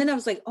 And then I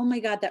was like, oh my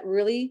God, that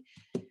really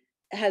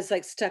has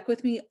like stuck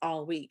with me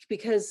all week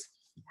because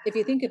if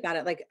you think about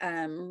it, like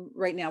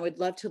right now, I'd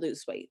love to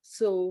lose weight.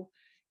 So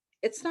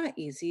it's not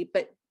easy,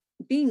 but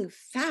being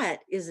fat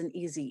isn't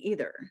easy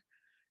either.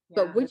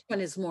 But Yeah. which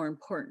one is more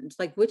important?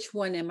 Like, which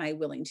one am I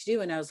willing to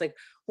do? And I was like,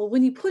 well,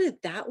 when you put it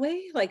that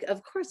way, like,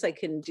 of course I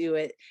can do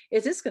it.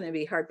 It's just going to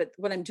be hard, but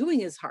what I'm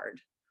doing is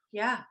hard,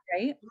 Yeah.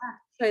 right? Yeah.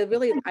 So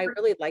I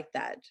really like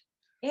that.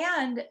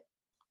 And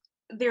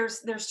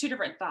there's two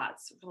different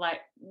thoughts. Like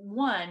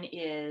one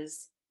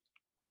is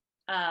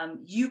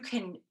you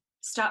can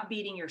stop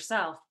beating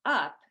yourself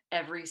up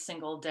every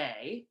single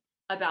day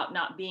about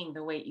not being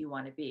the weight you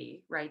want to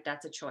be, right?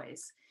 That's a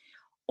choice.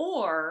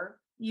 Or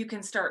you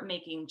can start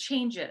making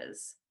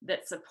changes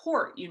that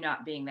support you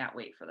not being that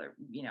weight for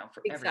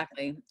everything.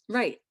 Exactly.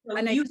 Right. So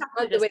And I you just have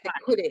love to the way decide.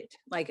 they put it.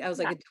 Like, I was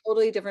like Yeah. a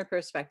totally different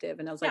perspective.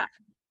 And I was Yeah. like,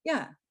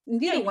 yeah, Yeah,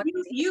 neither one you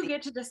is you easy.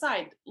 get to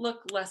decide.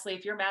 Look, Leslie,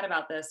 if you're mad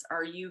about this,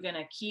 are you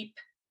gonna keep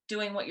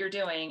doing what you're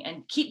doing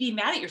and keep being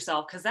mad at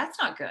yourself? Because that's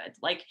not good.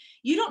 Like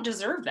you don't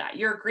deserve that.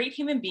 You're a great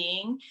human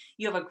being.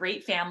 You have a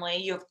great family.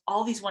 You have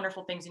all these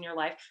wonderful things in your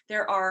life.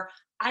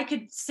 I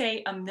could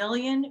say a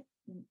million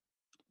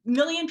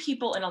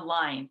people in a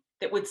line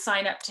that would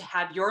sign up to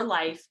have your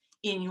life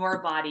in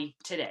your body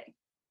today,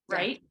 Yeah.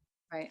 right?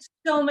 Right.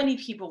 So many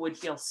people would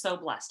feel so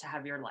blessed to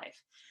have your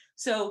life.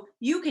 So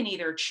you can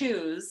either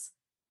choose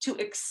to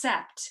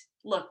accept,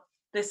 look,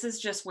 this is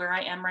just where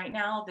I am right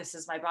now. This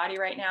is my body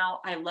right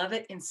now. I love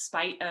it in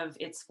spite of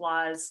its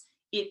flaws.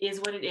 It is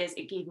what it is.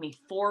 It gave me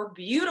 4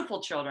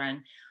 beautiful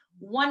children,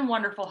 one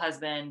wonderful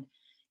husband.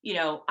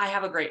 I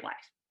have a great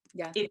life.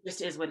 Yeah. It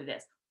just is what it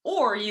is.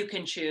 Or you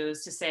can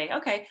choose to say,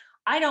 okay,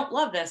 I don't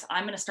love this.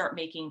 I'm going to start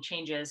making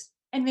changes.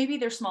 And maybe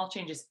there's small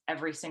changes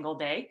every single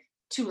day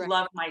to Right.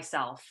 love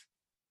myself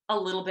a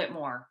little bit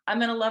more. I'm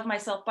going to love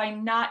myself by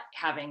not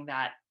having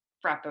that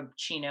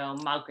frappuccino,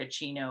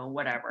 mochaccino,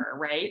 whatever,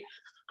 right?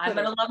 I'm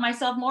going Totally. to love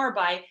myself more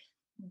by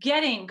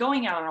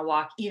going out on a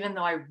walk, even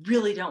though I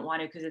really don't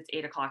want to because it's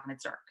 8 o'clock and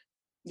it's dark.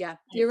 Yeah. And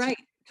You're it's, right.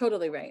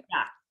 Totally right.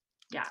 yeah,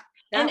 yeah.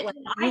 And That one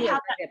I you are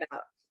have right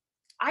about.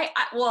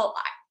 well,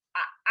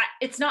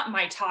 it's not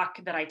my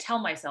talk that I tell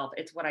myself.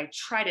 It's what I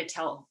try to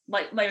tell.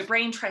 Like my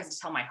brain tries to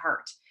tell my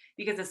heart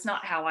because it's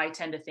not how I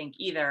tend to think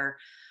either.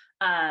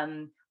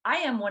 I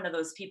am one of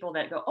those people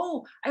that go,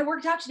 "Oh, I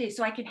worked out today,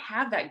 so I can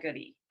have that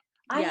goodie."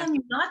 I Yes. am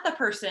not the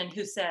person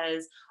who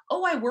says,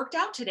 "Oh, I worked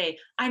out today.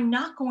 I'm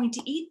not going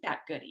to eat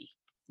that goodie."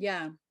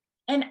 Yeah.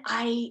 And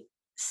I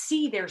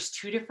see there's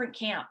two different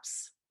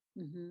camps,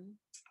 Hmm.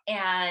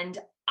 and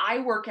I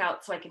work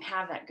out so I can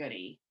have that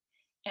goodie.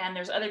 And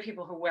there's other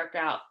people who work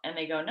out and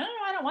they go, no, no,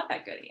 no, I don't want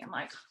that goodie. I'm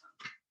like,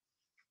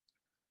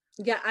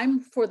 Yeah. I'm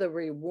for the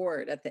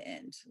reward at the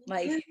end.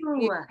 Like, you,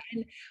 ew.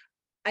 and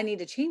I need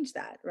to change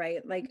that.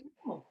 Right. Like,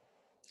 No.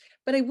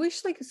 but I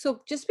wish, like,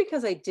 so just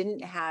because I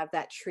didn't have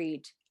that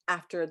treat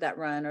after that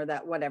run or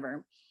that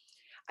whatever,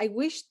 I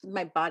wish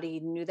my body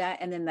knew that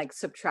and then like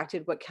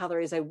subtracted what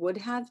calories I would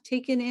have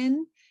taken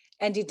in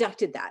and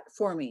deducted that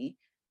for me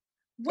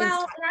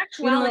Well, instead. in Like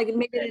actuality, it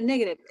made it a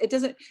negative. It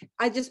doesn't,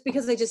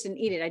 because I just didn't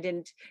eat it. I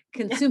didn't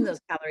consume those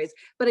calories,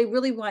 but I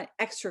really want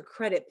extra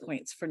credit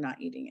points for not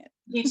eating it.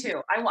 me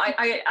too.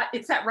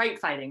 It's that right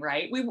fighting,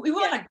 right? We Yeah.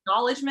 want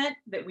acknowledgement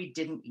that we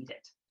didn't eat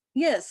it.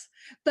 Yes.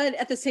 But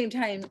at the same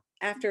time,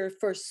 after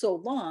for so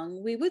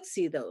long, we would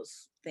see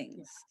those Yeah.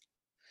 things.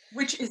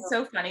 Which is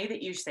So, so funny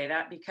that you say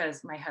that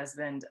because my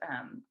husband,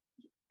 on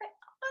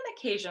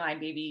occasion, I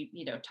maybe,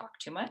 talk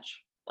too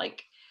much.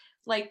 Like,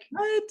 Like,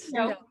 What? you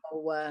know,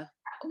 No.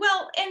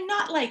 well, and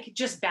not like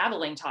just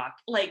babbling talk.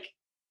 Like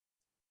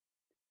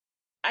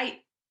I,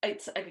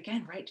 it's like,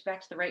 again, right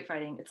back to the right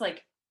fighting. It's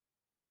like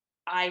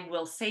I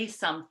will say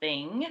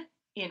something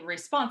in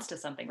response to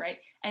something, right?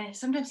 And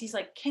sometimes he's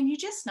like, "Can you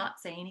just not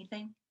say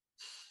anything?"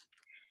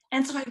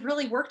 And so I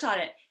really worked on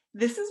it.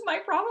 This is my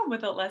problem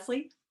with it,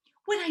 Leslie.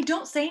 When I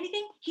don't say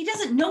anything, he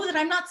doesn't know that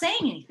I'm not saying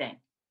anything.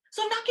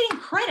 So I'm not getting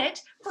credit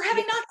for Yeah,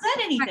 having not said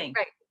right, anything.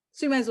 right.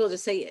 So you might as well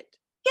just say it.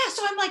 Yeah,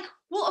 so I'm like,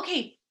 well,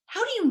 okay,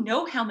 how do you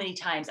know how many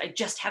times I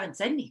just haven't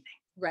said anything?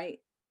 Right.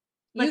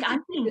 Like You think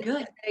I'm being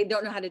good. I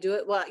don't know how to do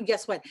it. Well,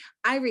 guess what?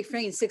 I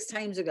refrained 6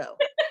 times ago.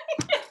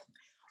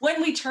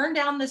 When we turned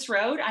down this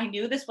road, I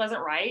knew this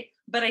wasn't right,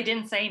 but I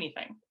didn't say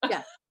anything.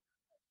 Yeah.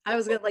 I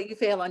was gonna let you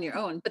fail on your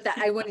own, but that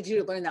I wanted you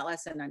to learn that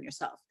lesson on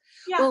yourself.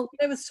 Yeah. Well,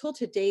 what I was told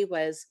today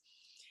was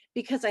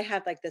because I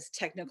have like this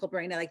technical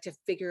brain, I like to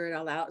figure it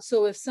all out.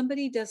 So if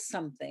somebody does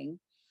something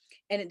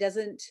and it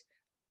doesn't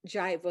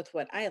jive with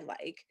what I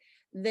like,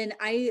 then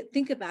I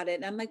think about it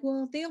and I'm like,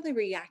 well, they only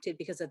reacted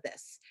because of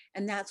this.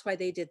 And that's why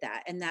they did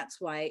that. And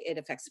that's why it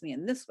affects me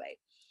in this way.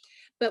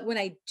 But when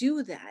I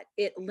do that,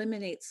 it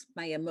eliminates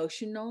my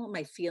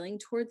feeling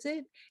towards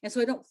it. And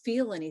so I don't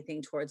feel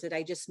anything towards it.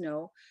 I just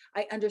know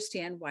I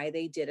understand why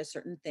they did a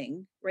certain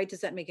thing, right?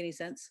 Does that make any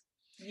sense?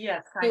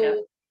 Yes, kind of.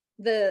 So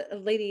the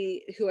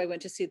lady who I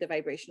went to see the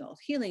vibrational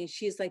healing,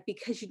 she's like,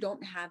 because you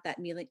don't have that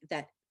feeling,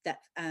 that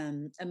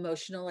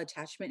emotional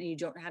attachment and you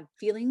don't have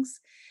feelings,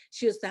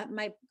 she goes, that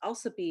might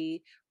also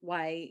be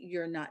why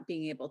you're not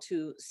being able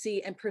to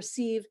see and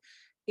perceive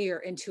your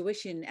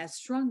intuition as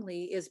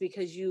strongly is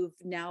because you've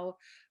now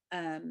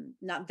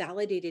not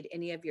validated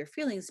any of your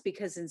feelings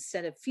because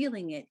instead of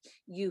feeling it,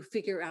 you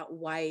figure out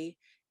why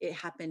it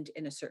happened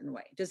in a certain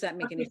way. Does that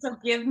make any Okay, sense? so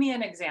give me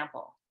an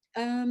example.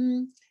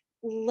 Um,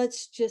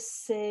 let's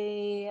just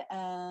say,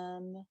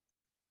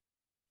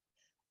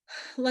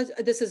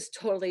 this is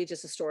totally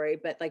just a story,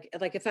 but like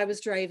if I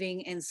was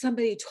driving and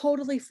somebody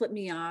totally flipped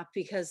me off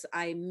because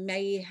I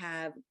may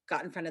have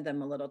got in front of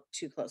them a little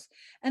too close.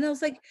 And I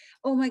was like,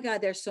 oh my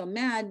God, they're so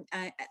mad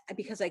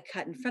because I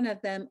cut in front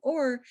of them.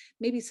 Or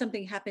maybe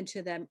something happened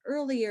to them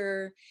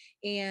earlier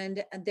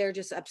and they're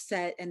just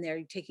upset and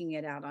they're taking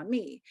it out on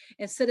me.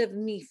 Instead of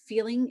me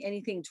feeling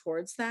anything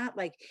towards that,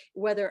 like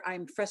whether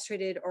I'm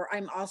frustrated or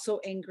I'm also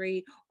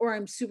angry or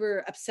I'm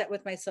super upset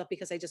with myself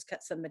because I just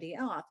cut somebody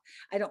off.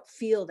 I don't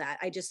feel that.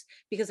 I just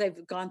because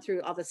I've gone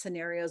through all the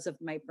scenarios of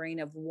my brain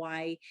of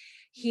why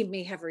he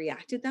may have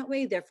reacted that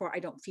way, therefore I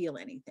don't feel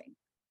anything.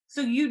 So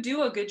you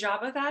do a good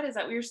job of that? Is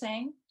that what you're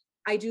saying?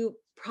 I do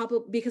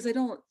probably because I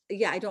don't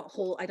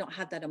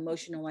have that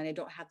emotional and I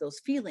don't have those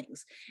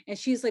feelings. And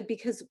she's like,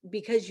 because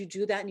you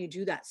do that and you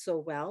do that so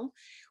well,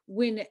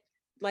 when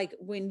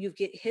when you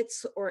get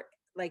hits or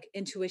like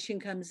intuition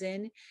comes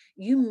in,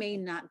 you may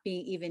not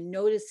be even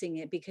noticing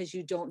it because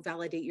you don't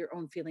validate your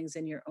own feelings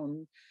and your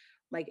own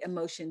like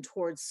emotion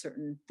towards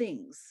certain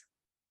things.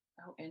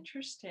 Oh,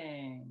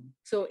 interesting.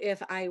 So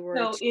if I were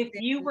So to if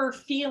you then were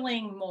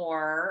feeling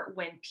more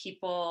when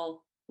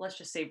people, let's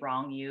just say,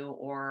 wrong you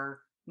or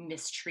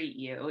mistreat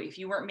you, if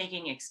you weren't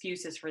making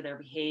excuses for their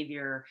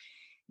behavior,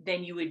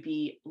 then you would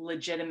be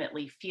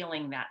legitimately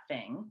feeling that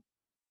thing,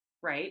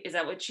 right? Is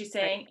that what she's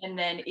right, saying? And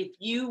then if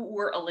you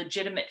were a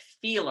legitimate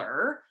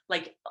feeler,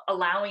 like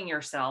allowing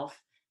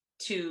yourself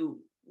to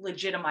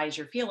legitimize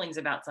your feelings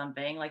about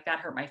something, like that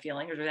hurt my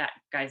feelings, or that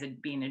guy's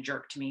being a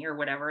jerk to me, or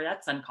whatever,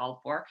 that's uncalled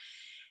for,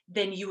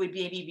 then you would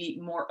maybe be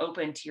more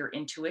open to your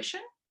intuition.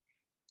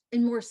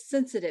 and more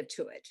sensitive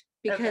to it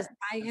Okay. because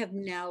I have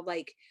now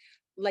like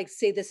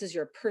say this is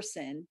your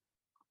person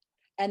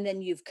and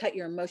then you've cut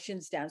your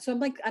emotions down. So I'm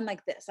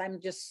like this. I'm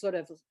just sort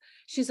of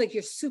she's like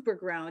you're super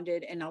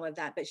grounded and all of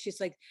that, but she's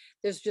like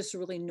there's just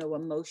really no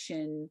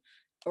emotion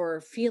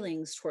or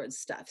feelings towards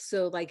stuff.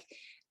 So like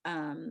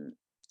um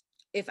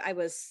if I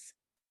was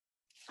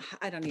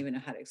I don't even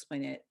know how to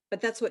explain it, but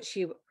that's what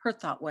her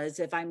thought was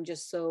if I'm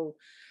just so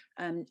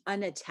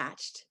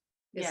unattached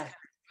is Yes. kind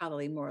of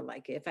probably more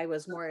like it. If I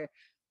was more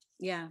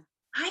yeah,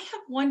 I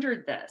have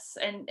wondered this,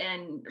 and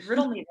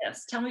riddle me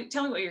this. Tell me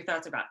what your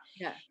thoughts are about.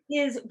 yeah.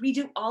 Is we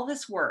do all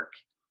this work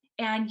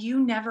and you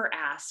never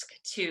ask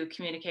to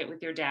communicate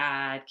with your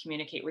dad,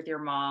 communicate with your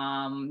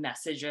mom,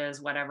 messages,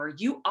 whatever.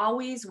 You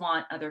always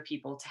want other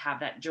people to have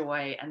that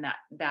joy and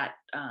that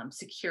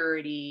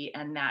security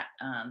and that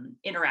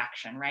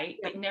interaction, right?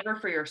 Yep. But never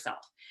for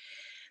yourself.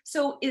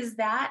 So is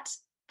that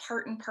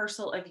part and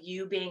parcel of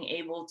you being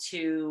able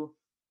to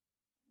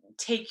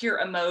take your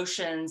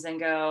emotions and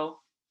go,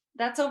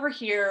 that's over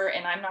here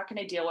and I'm not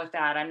going to deal with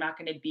that. I'm not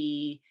going to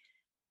be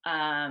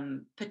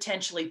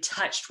potentially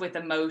touched with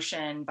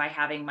emotion by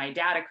having my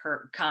dad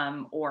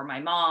come, or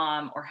my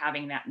mom, or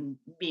having that and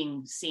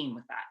being seen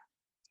with that.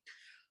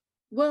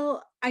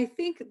 Well, I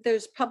think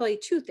there's probably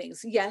 2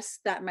 things. Yes,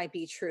 that might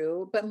be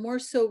true, but more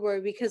so where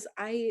because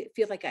I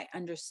feel like I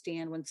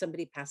understand when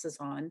somebody passes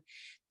on,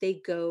 they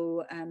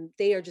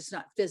are just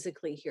not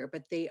physically here,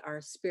 but they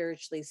are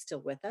spiritually still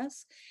with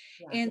us.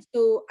 Yeah. And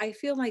so I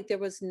feel like there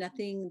was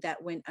nothing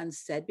that went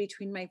unsaid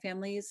between my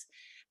families.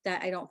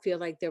 that I don't feel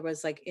like there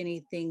was like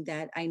anything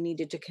that I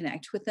needed to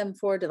connect with them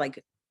for to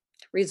like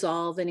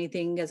resolve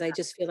anything, as I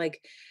just feel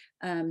like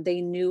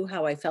they knew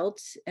how I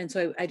felt. And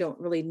so I don't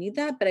really need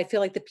that. But I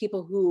feel like the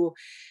people who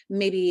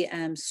maybe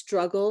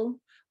struggle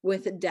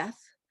with death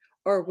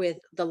or with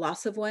the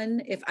loss of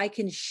one, if I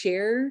can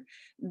share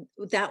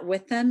that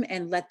with them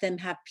and let them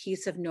have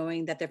peace of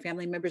knowing that their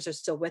family members are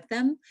still with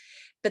them,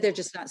 but they're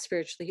just not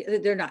spiritually,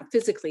 they're not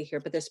physically here,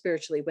 but they're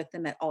spiritually with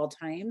them at all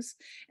times.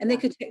 And they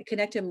Yeah. could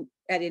connect them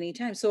at any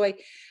time. So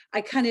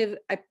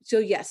so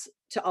yes,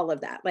 to all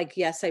of that. Like,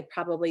 yes, I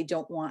probably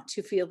don't want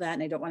to feel that.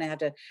 And I don't want to have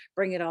to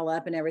bring it all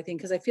up and everything.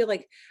 Cause I feel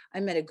like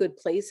I'm at a good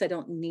place. I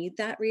don't need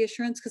that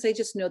reassurance because I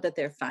just know that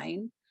they're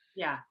fine.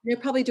 Yeah. They're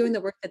probably doing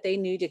the work that they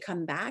need to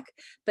come back,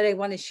 but I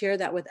want to share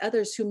that with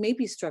others who may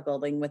be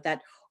struggling with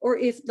that. Or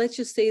if, let's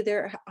just say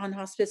they're on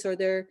hospice or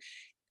they're,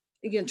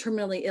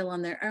 terminally ill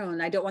on their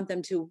own. I don't want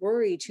them to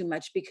worry too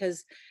much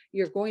because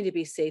you're going to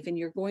be safe and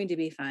you're going to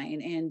be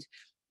fine. And,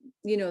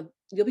 you'll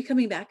be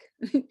coming back.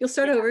 You'll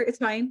start Yeah. over. It's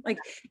fine. Like,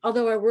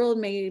 although our world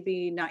may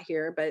be not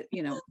here, but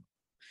Yeah.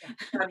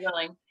 God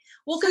willing.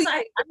 Well, so because yeah,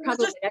 I was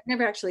probably, I've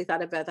never actually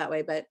thought about it that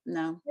way, but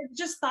no.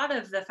 just thought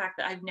of the fact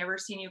that I've never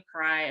seen you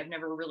cry. I've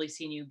never really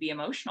seen you be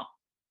emotional.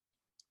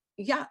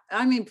 Yeah.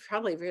 I mean,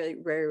 probably really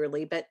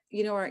rarely, but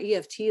our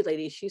EFT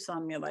lady, she saw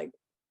me like,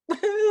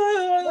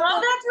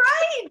 Well, that's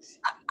right.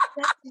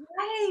 That's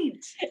right.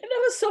 and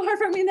that was so hard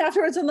for me. And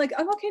afterwards, I'm like,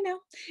 I'm okay now.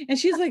 And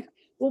she's like,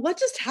 well, what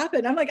just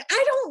happened? I'm like,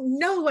 I don't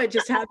know what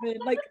just happened.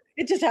 Like,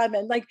 it just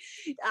happened. Like,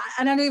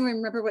 and I don't even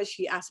remember what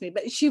she asked me,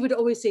 but she would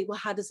always say, well,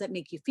 how does that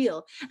make you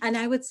feel? And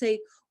I would say,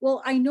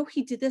 well, I know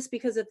he did this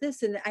because of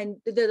this. And I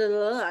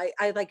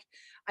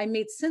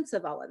made sense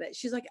of all of it.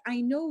 She's like, I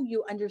know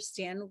you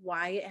understand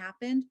why it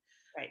happened,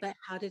 Right. but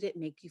how did it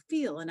make you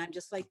feel? And I'm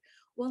just like,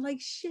 well, like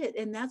shit.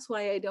 And that's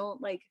why I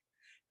don't like,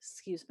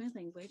 excuse my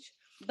language,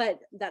 but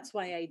that's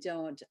why I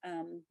don't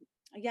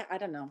yeah, I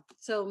don't know.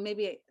 So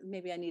maybe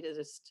I need to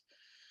just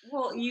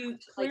Well, you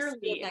like steal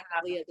clearly have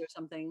magnolias or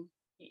something.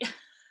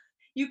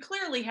 you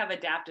clearly have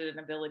adapted an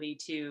ability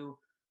to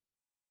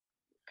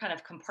kind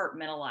of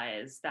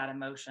compartmentalize that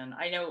emotion.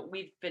 I know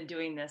we've been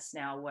doing this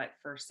now, what,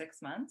 for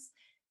 6 months,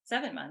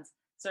 7 months.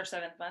 It's our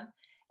seventh month.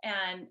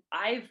 And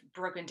I've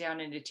broken down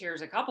into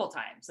tears a couple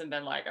times and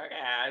been like, okay,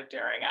 I'm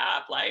tearing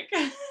up, like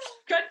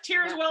got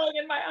tears Yeah. welling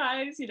in my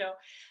eyes.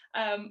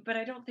 But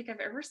I don't think I've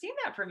ever seen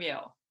that from you.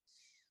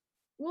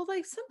 Well,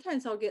 like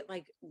sometimes I'll get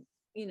like,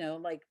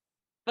 like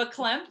But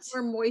Klimt,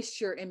 more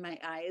moisture in my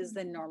eyes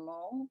than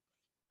normal.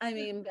 I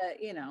mean, but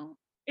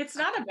it's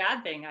I- not a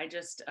bad thing. I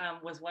just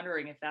was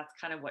wondering if that's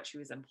kind of what she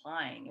was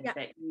implying, is yeah,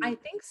 that I you,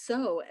 think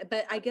so.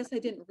 But I guess I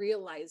didn't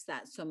realize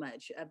that so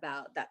much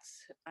about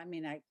I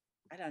mean, I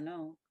don't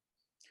know.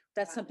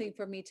 That's something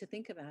for me to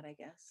think about, I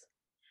guess.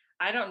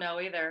 I don't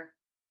know either.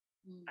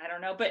 Mm. I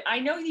don't know, but I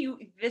know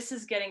this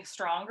is getting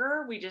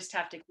stronger. We just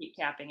have to keep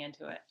tapping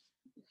into it.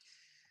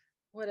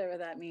 Whatever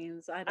that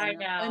means. I don't I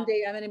know. One know.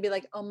 day I'm going to be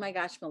like, oh my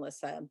gosh,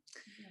 Melissa,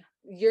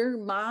 your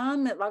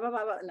mom, blah, blah,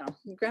 blah, blah. No,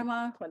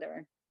 grandma,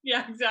 whatever.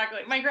 Yeah, exactly.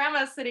 My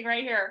grandma's sitting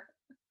right here.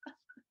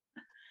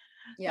 That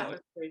Yeah, was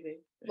crazy.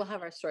 we'll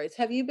have our stories.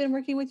 Have you been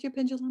working with your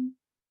pendulum?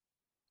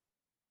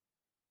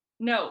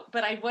 No,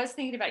 but I was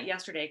thinking about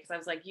yesterday because I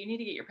was like, you need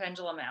to get your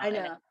pendulum I out and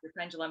know. your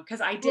pendulum because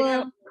I did have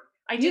Well,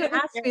 I did you it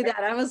with asked me Eric.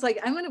 that. I was like,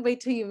 I'm going to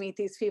wait till you meet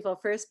these people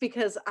first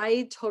because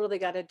I totally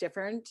got a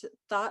different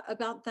thought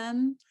about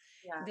them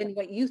Yeah. than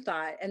what you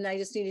thought. And I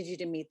just needed you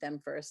to meet them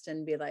first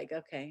and be like,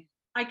 okay.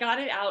 I got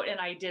it out and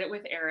I did it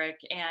with Eric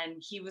and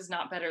he was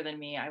not better than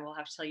me, I will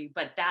have to tell you.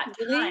 But that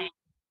time Really?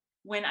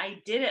 when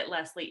I did it,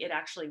 Leslie, it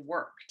actually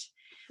worked.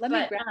 Let me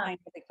But grab mine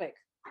really quick.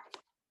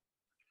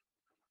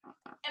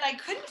 and I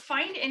couldn't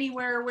find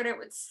anywhere where it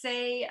would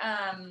say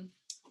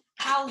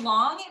how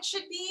long it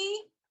should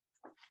be.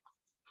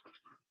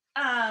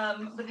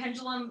 The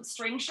pendulum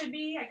string should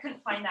be. I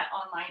couldn't find that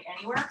online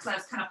anywhere because I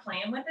was kind of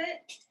playing with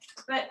it.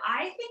 But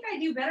I think I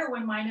do better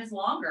when mine is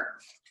longer.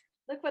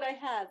 Look what I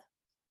have.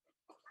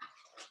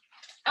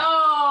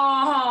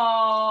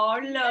 Oh,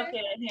 look at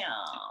him.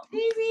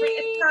 Daisy. Wait,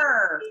 it's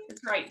her.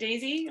 It's right.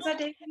 Daisy? Is that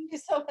Daisy? You're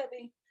so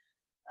heavy.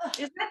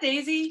 Is that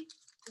Daisy?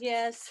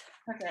 Yes.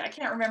 Okay, I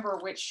can't remember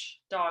which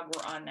dog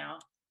we're on now.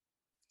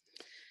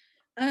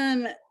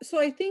 So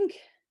I think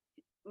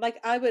like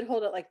I would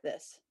hold it like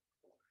this.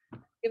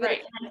 Give it a Right.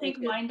 I couple think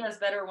inches. mine does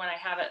better when I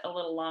have it a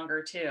little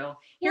longer too. Well,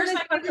 Here's my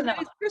that's question though.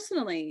 everybody's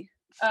personally.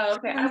 Oh,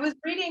 okay. I Everyone's-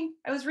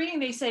 was reading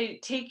they say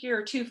take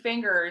your two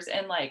fingers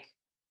and like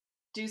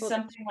do Hold it.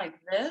 something like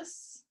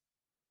this.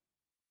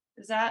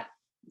 Is that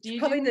do you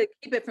Probably do? to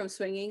keep it from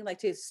swinging, like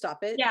to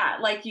stop it. Yeah,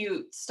 like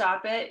you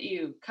stop it,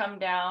 you come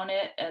down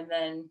it, and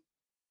then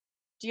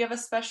do you have a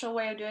special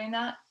way of doing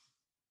that?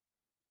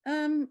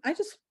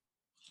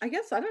 I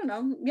guess I don't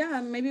know.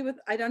 Yeah, maybe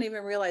I don't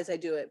even realize I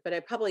do it, but I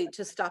probably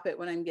to stop it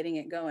when I'm getting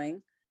it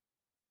going.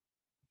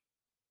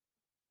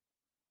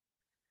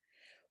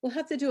 We'll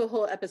have to do a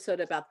whole episode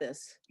about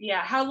this.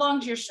 Yeah. How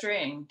long's your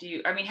string?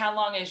 I mean, how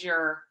long is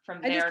your from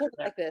I just there to hold it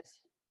there? like this.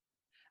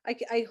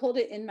 I hold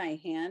it in my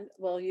hand.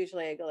 Well,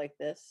 usually I go like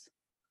this.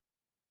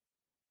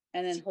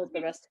 and then hold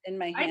the rest in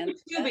my I hand do like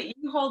too, that. but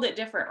you hold it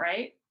different,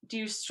 right? Do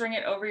you string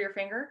it over your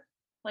finger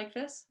like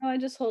this? No, I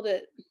just hold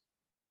it.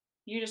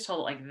 You just hold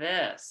it like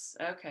this.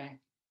 Okay.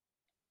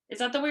 Is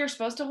that the way you're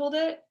supposed to hold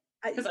it?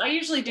 I, Because I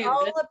usually do this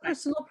all a side.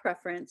 personal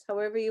preference,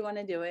 however you want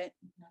to do it.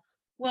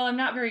 Well, I'm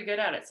not very good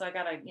at it, so I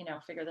gotta,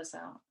 figure this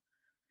out.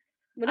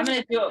 I'm Whatever.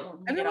 gonna do it when we get off.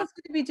 Everyone's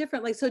going to be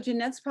different. Like, so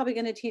Jeanette's probably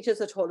going to teach us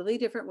a totally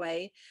different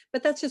way,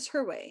 but that's just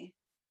her way,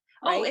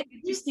 Oh, right? and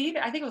did you see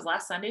that? I think it was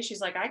last Sunday.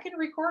 She's like, I can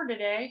record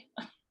today.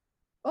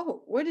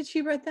 Oh, where did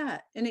she write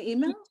that? In an She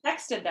email?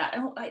 texted that.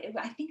 Oh,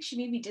 I think she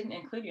maybe didn't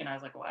include you. And I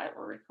was like, what?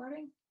 We're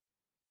recording?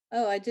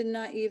 Oh, I did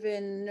not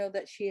even know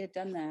that she had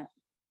done that.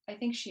 I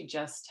think she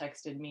just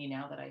texted me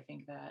now that I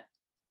think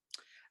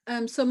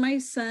that. So my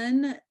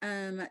son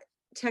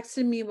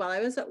texted me while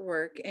I was at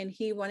work and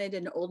he wanted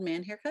an old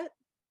man haircut.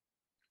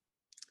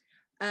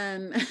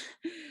 Um,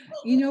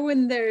 you know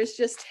when there's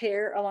just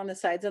hair along the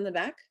sides and the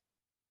back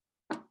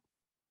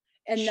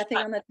and nothing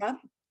Shut, on the top?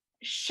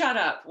 shut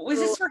up. Was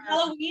So this for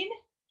Halloween?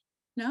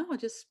 no,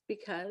 just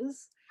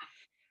because.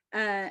 So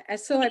I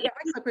brought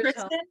my clippers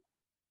home, Kristen?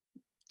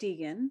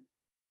 Deegan,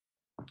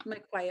 my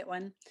quiet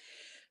one.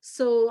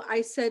 So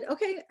I said,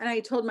 okay. And I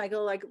told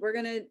Michael, like, we're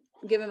going to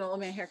give him an old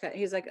man haircut.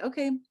 He's like,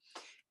 okay,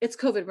 it's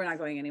COVID. We're not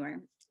going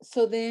anywhere.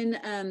 So then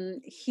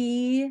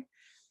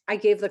I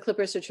gave the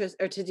clippers to Tris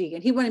or to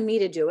Deegan. He wanted me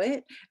to do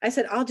it. I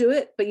said, I'll do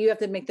it, but you have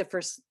to make the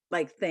first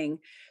like thing.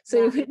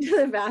 So Yeah. he went to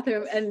the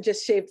bathroom and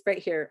just shaved right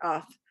here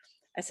off.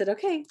 I said,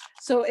 okay.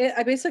 So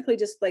I basically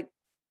just like,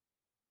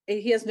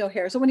 he has no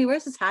hair. So when he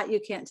wears his hat, you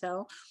can't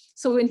tell.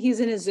 So when he's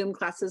in his Zoom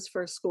classes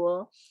for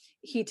school,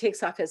 he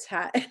takes off his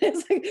hat and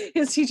it's like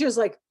his teacher's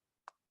like,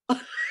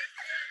 but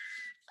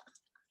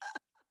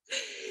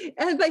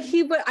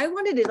I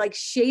wanted to like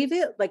shave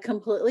it like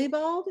completely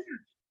bald.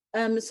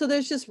 So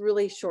there's just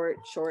really short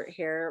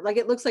hair. Like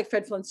it looks like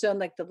Fred Flintstone,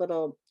 like the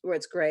little where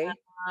it's gray.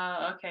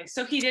 Okay.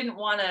 So he didn't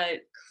want to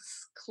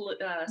No,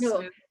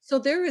 smooth. so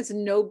there is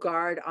no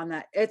guard on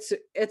that. It's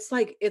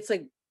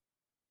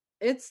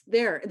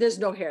there. There's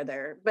no hair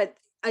there, but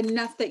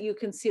enough that you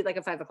can see like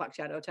a 5 o'clock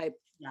shadow type.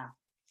 Yeah.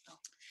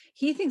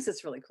 He thinks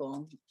it's really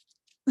cool.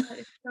 That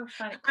is so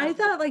funny. I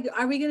thought like,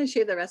 are we gonna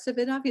shave the rest of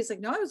it off? He's like,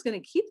 no, I was gonna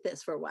keep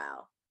this for a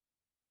while.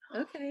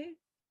 Okay.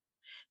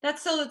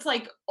 It's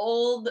like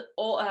old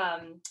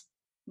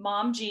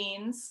mom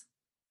jeans,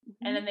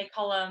 and Mhm. then they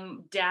call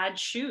them dad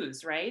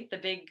shoes, right? The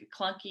big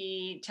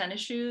clunky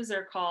tennis shoes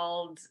are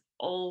called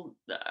old.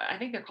 I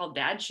think they're called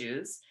dad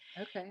shoes,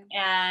 Okay.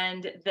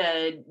 and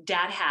the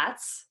dad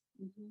hats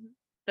Mhm.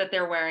 that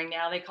they're wearing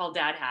now they call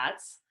dad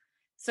hats.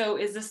 So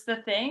is this the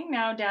thing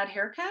now? Dad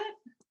haircut?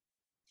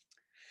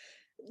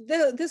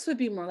 This would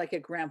be more like a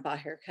grandpa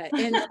haircut.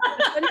 And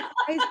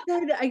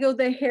I go,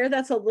 the hair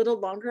that's a little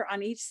longer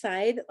on each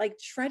side, like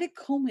try to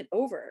comb it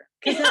over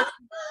because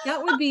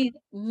that would be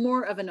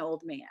more of an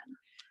old man,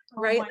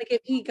 Oh right? my! Like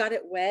if he got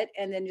it wet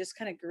and then just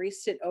kind of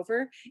greased it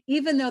over,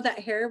 even though that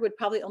hair would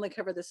probably only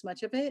cover this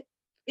much of it,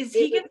 Is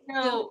it he would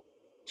gonna still. go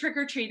trick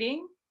or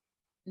treating?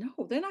 No,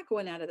 they're not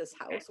going out of this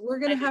Okay. house. We're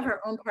I gonna have didn't.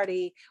 our own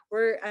party.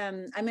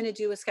 I'm gonna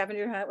do a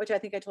scavenger hunt, which I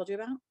think I told you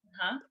about.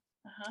 Huh?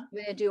 Uh-huh.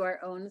 We're gonna do our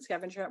own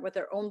scavenger hunt with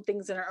our own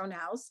things in our own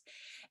house,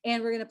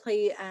 and we're gonna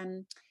play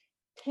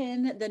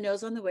pin the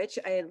nose on the witch.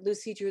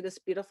 Lucy drew this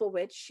beautiful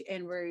witch,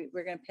 and we're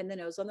gonna pin the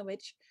nose on the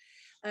witch.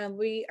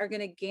 We are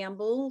gonna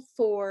gamble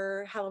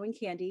for Halloween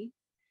candy.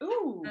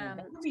 Ooh,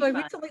 that would be So I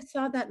fun. recently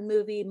saw that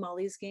movie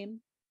Molly's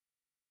Game.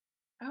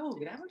 Oh,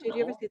 that was an Did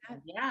you ever old see that?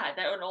 one. Yeah,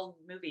 that was an old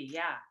movie.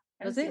 Yeah.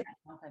 I haven't Was seen it? that in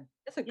a long time.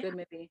 That's a Yeah. good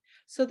movie.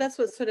 So that's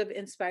what sort of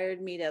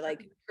inspired me to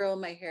like curl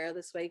my hair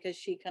this way because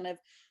she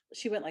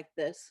went like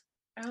this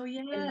Oh,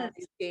 in yes.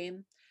 Molly's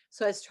Game.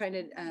 So I was trying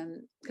to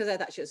because I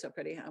thought she was so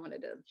pretty. I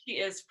wanted to. She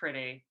is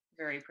pretty,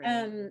 very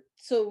pretty.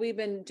 So we've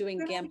been doing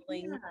Good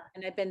gambling, idea.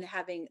 and I've been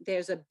having.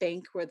 There's a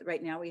bank where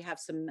right now we have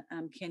some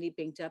candy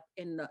banked up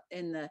in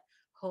the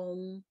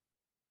home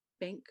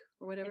bank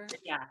or whatever.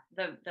 Yeah,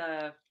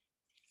 the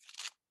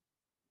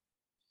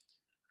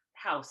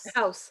house.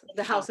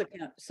 The house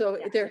account. So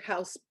Yeah. their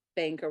house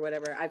bank or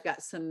whatever. I've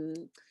got some,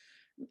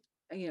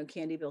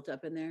 candy built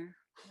up in there.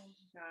 Oh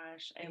my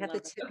gosh, I They have to love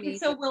it. tip Okay, me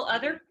so for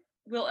candy.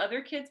 will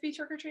other kids be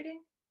trick or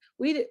treating?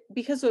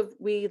 Because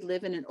we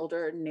live in an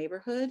older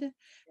neighborhood,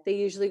 they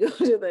usually go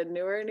to the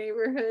newer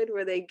neighborhood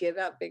where they give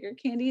out bigger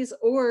candies,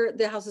 or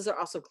the houses are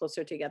also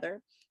closer together.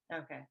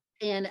 Okay.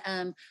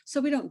 And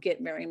so we don't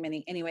get very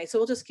many anyway. So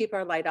we'll just keep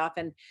our light off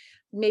and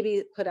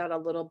maybe put out a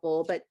little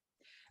bowl. But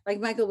like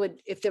Michael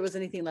would, if there was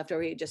anything left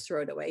over, he'd just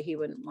throw it away. He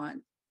wouldn't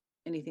want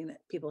anything that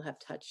people have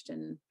touched.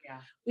 And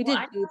Yeah. we Well,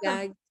 did do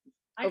bags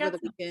I over got the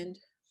some weekend.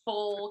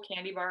 full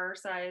candy bar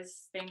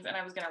size things, and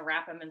I was gonna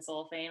wrap them in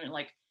cellophane and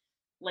like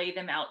lay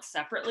them out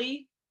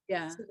separately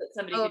Yeah. so that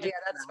somebody Oh could yeah,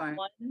 just that's grab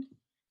smart.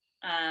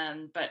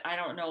 one. But I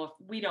don't know if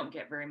we don't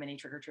get very many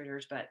trick or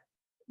treaters, but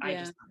I Yeah.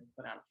 just thought I'd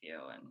put out a few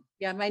and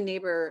Yeah. My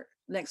neighbor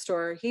next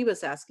door, he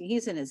was asking,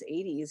 he's in his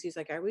 80s. He's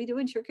like, are we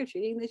doing trick or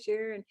treating this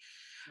year? And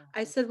I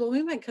yeah. said, well,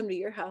 we might come to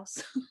your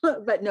house,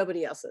 but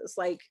nobody else is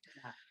like,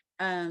 Yeah.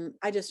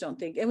 I just don't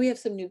think, and we have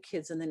some new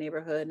kids in the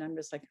neighborhood, and I'm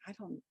just like,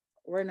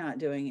 we're not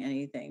doing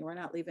anything. We're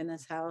not leaving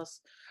this house.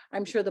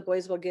 I'm sure the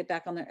boys will get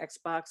back on their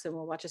Xbox and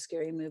we'll watch a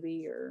scary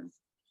movie or,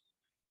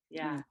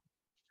 Yeah.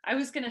 I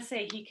was gonna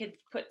say he could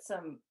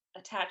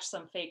attach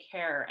some fake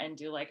hair and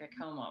do like a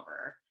comb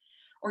over.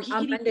 Or he on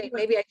could even Monday, do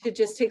maybe I should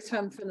just take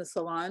some from the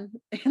salon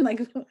and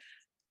like,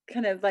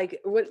 kind of like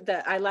what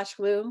the eyelash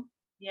glue.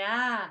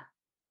 yeah.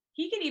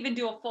 He could even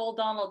do a full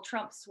Donald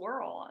Trump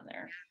swirl on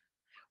there.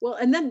 Well,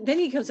 and then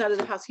he comes out of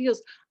the house. He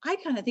goes, I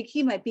kind of think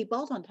he might be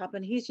bald on top.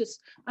 And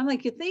I'm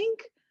like, you think?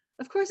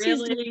 Of course he's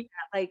doing Really?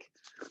 that. Like,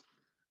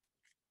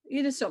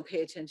 you just don't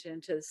pay attention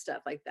to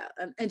stuff like that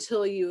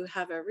until you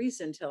have a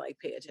reason to like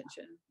pay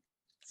attention.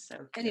 So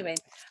cute. Anyway,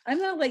 I'm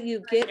gonna let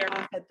you get Here.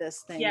 off at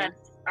this thing. Yes.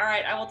 All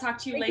right. I will talk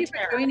to you Thank you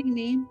later. for joining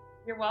me.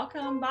 You're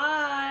welcome.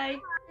 Bye.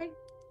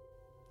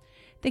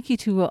 Thank you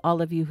to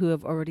all of you who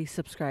have already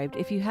subscribed.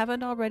 If you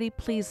haven't already,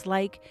 please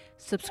like,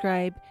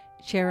 subscribe,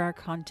 share our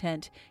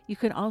content. You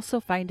can also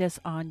find us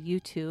on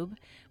YouTube.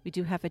 We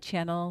do have a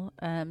channel.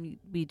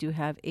 We do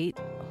have 8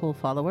 whole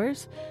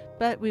followers,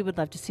 but we would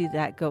love to see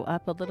that go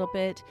up a little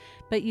bit.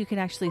 But you can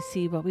actually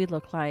see what we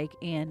look like,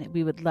 and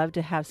we would love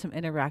to have some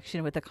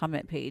interaction with the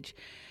comment page.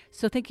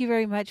 So thank you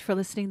very much for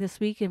listening this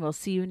week, and we'll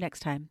see you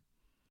next time.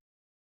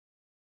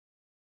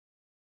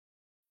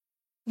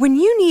 When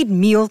you need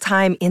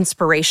mealtime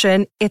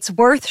inspiration, it's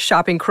worth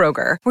shopping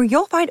Kroger, where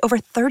you'll find over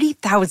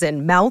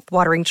 30,000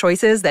 mouth-watering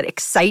choices that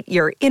excite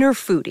your inner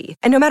foodie.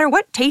 And no matter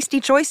what tasty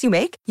choice you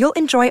make, you'll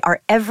enjoy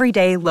our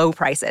everyday low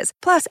prices,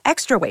 plus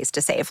extra ways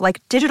to save,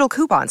 like digital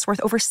coupons worth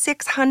over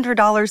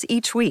 $600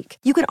 each week.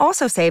 You can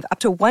also save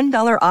up to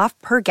 $1 off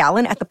per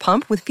gallon at the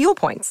pump with fuel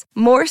points.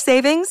 More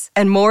savings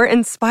and more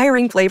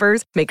inspiring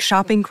flavors make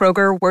shopping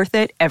Kroger worth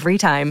it every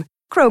time.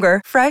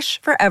 Kroger,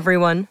 fresh for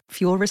everyone.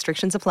 Fuel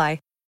restrictions apply.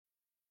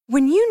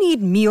 When you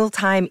need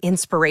mealtime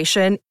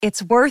inspiration,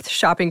 it's worth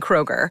shopping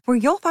Kroger, where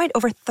you'll find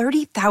over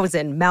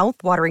 30,000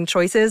 mouth-watering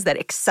choices that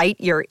excite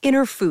your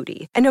inner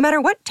foodie. And no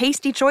matter what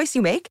tasty choice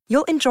you make,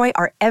 you'll enjoy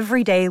our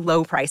everyday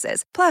low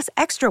prices, plus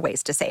extra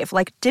ways to save,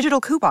 like digital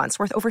coupons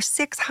worth over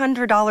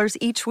 $600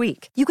 each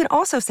week. You can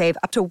also save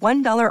up to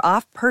 $1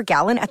 off per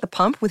gallon at the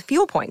pump with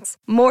fuel points.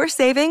 More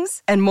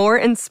savings and more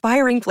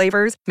inspiring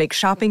flavors make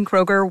shopping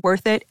Kroger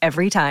worth it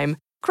every time.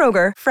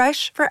 Kroger,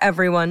 fresh for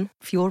everyone.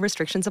 Fuel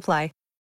restrictions apply.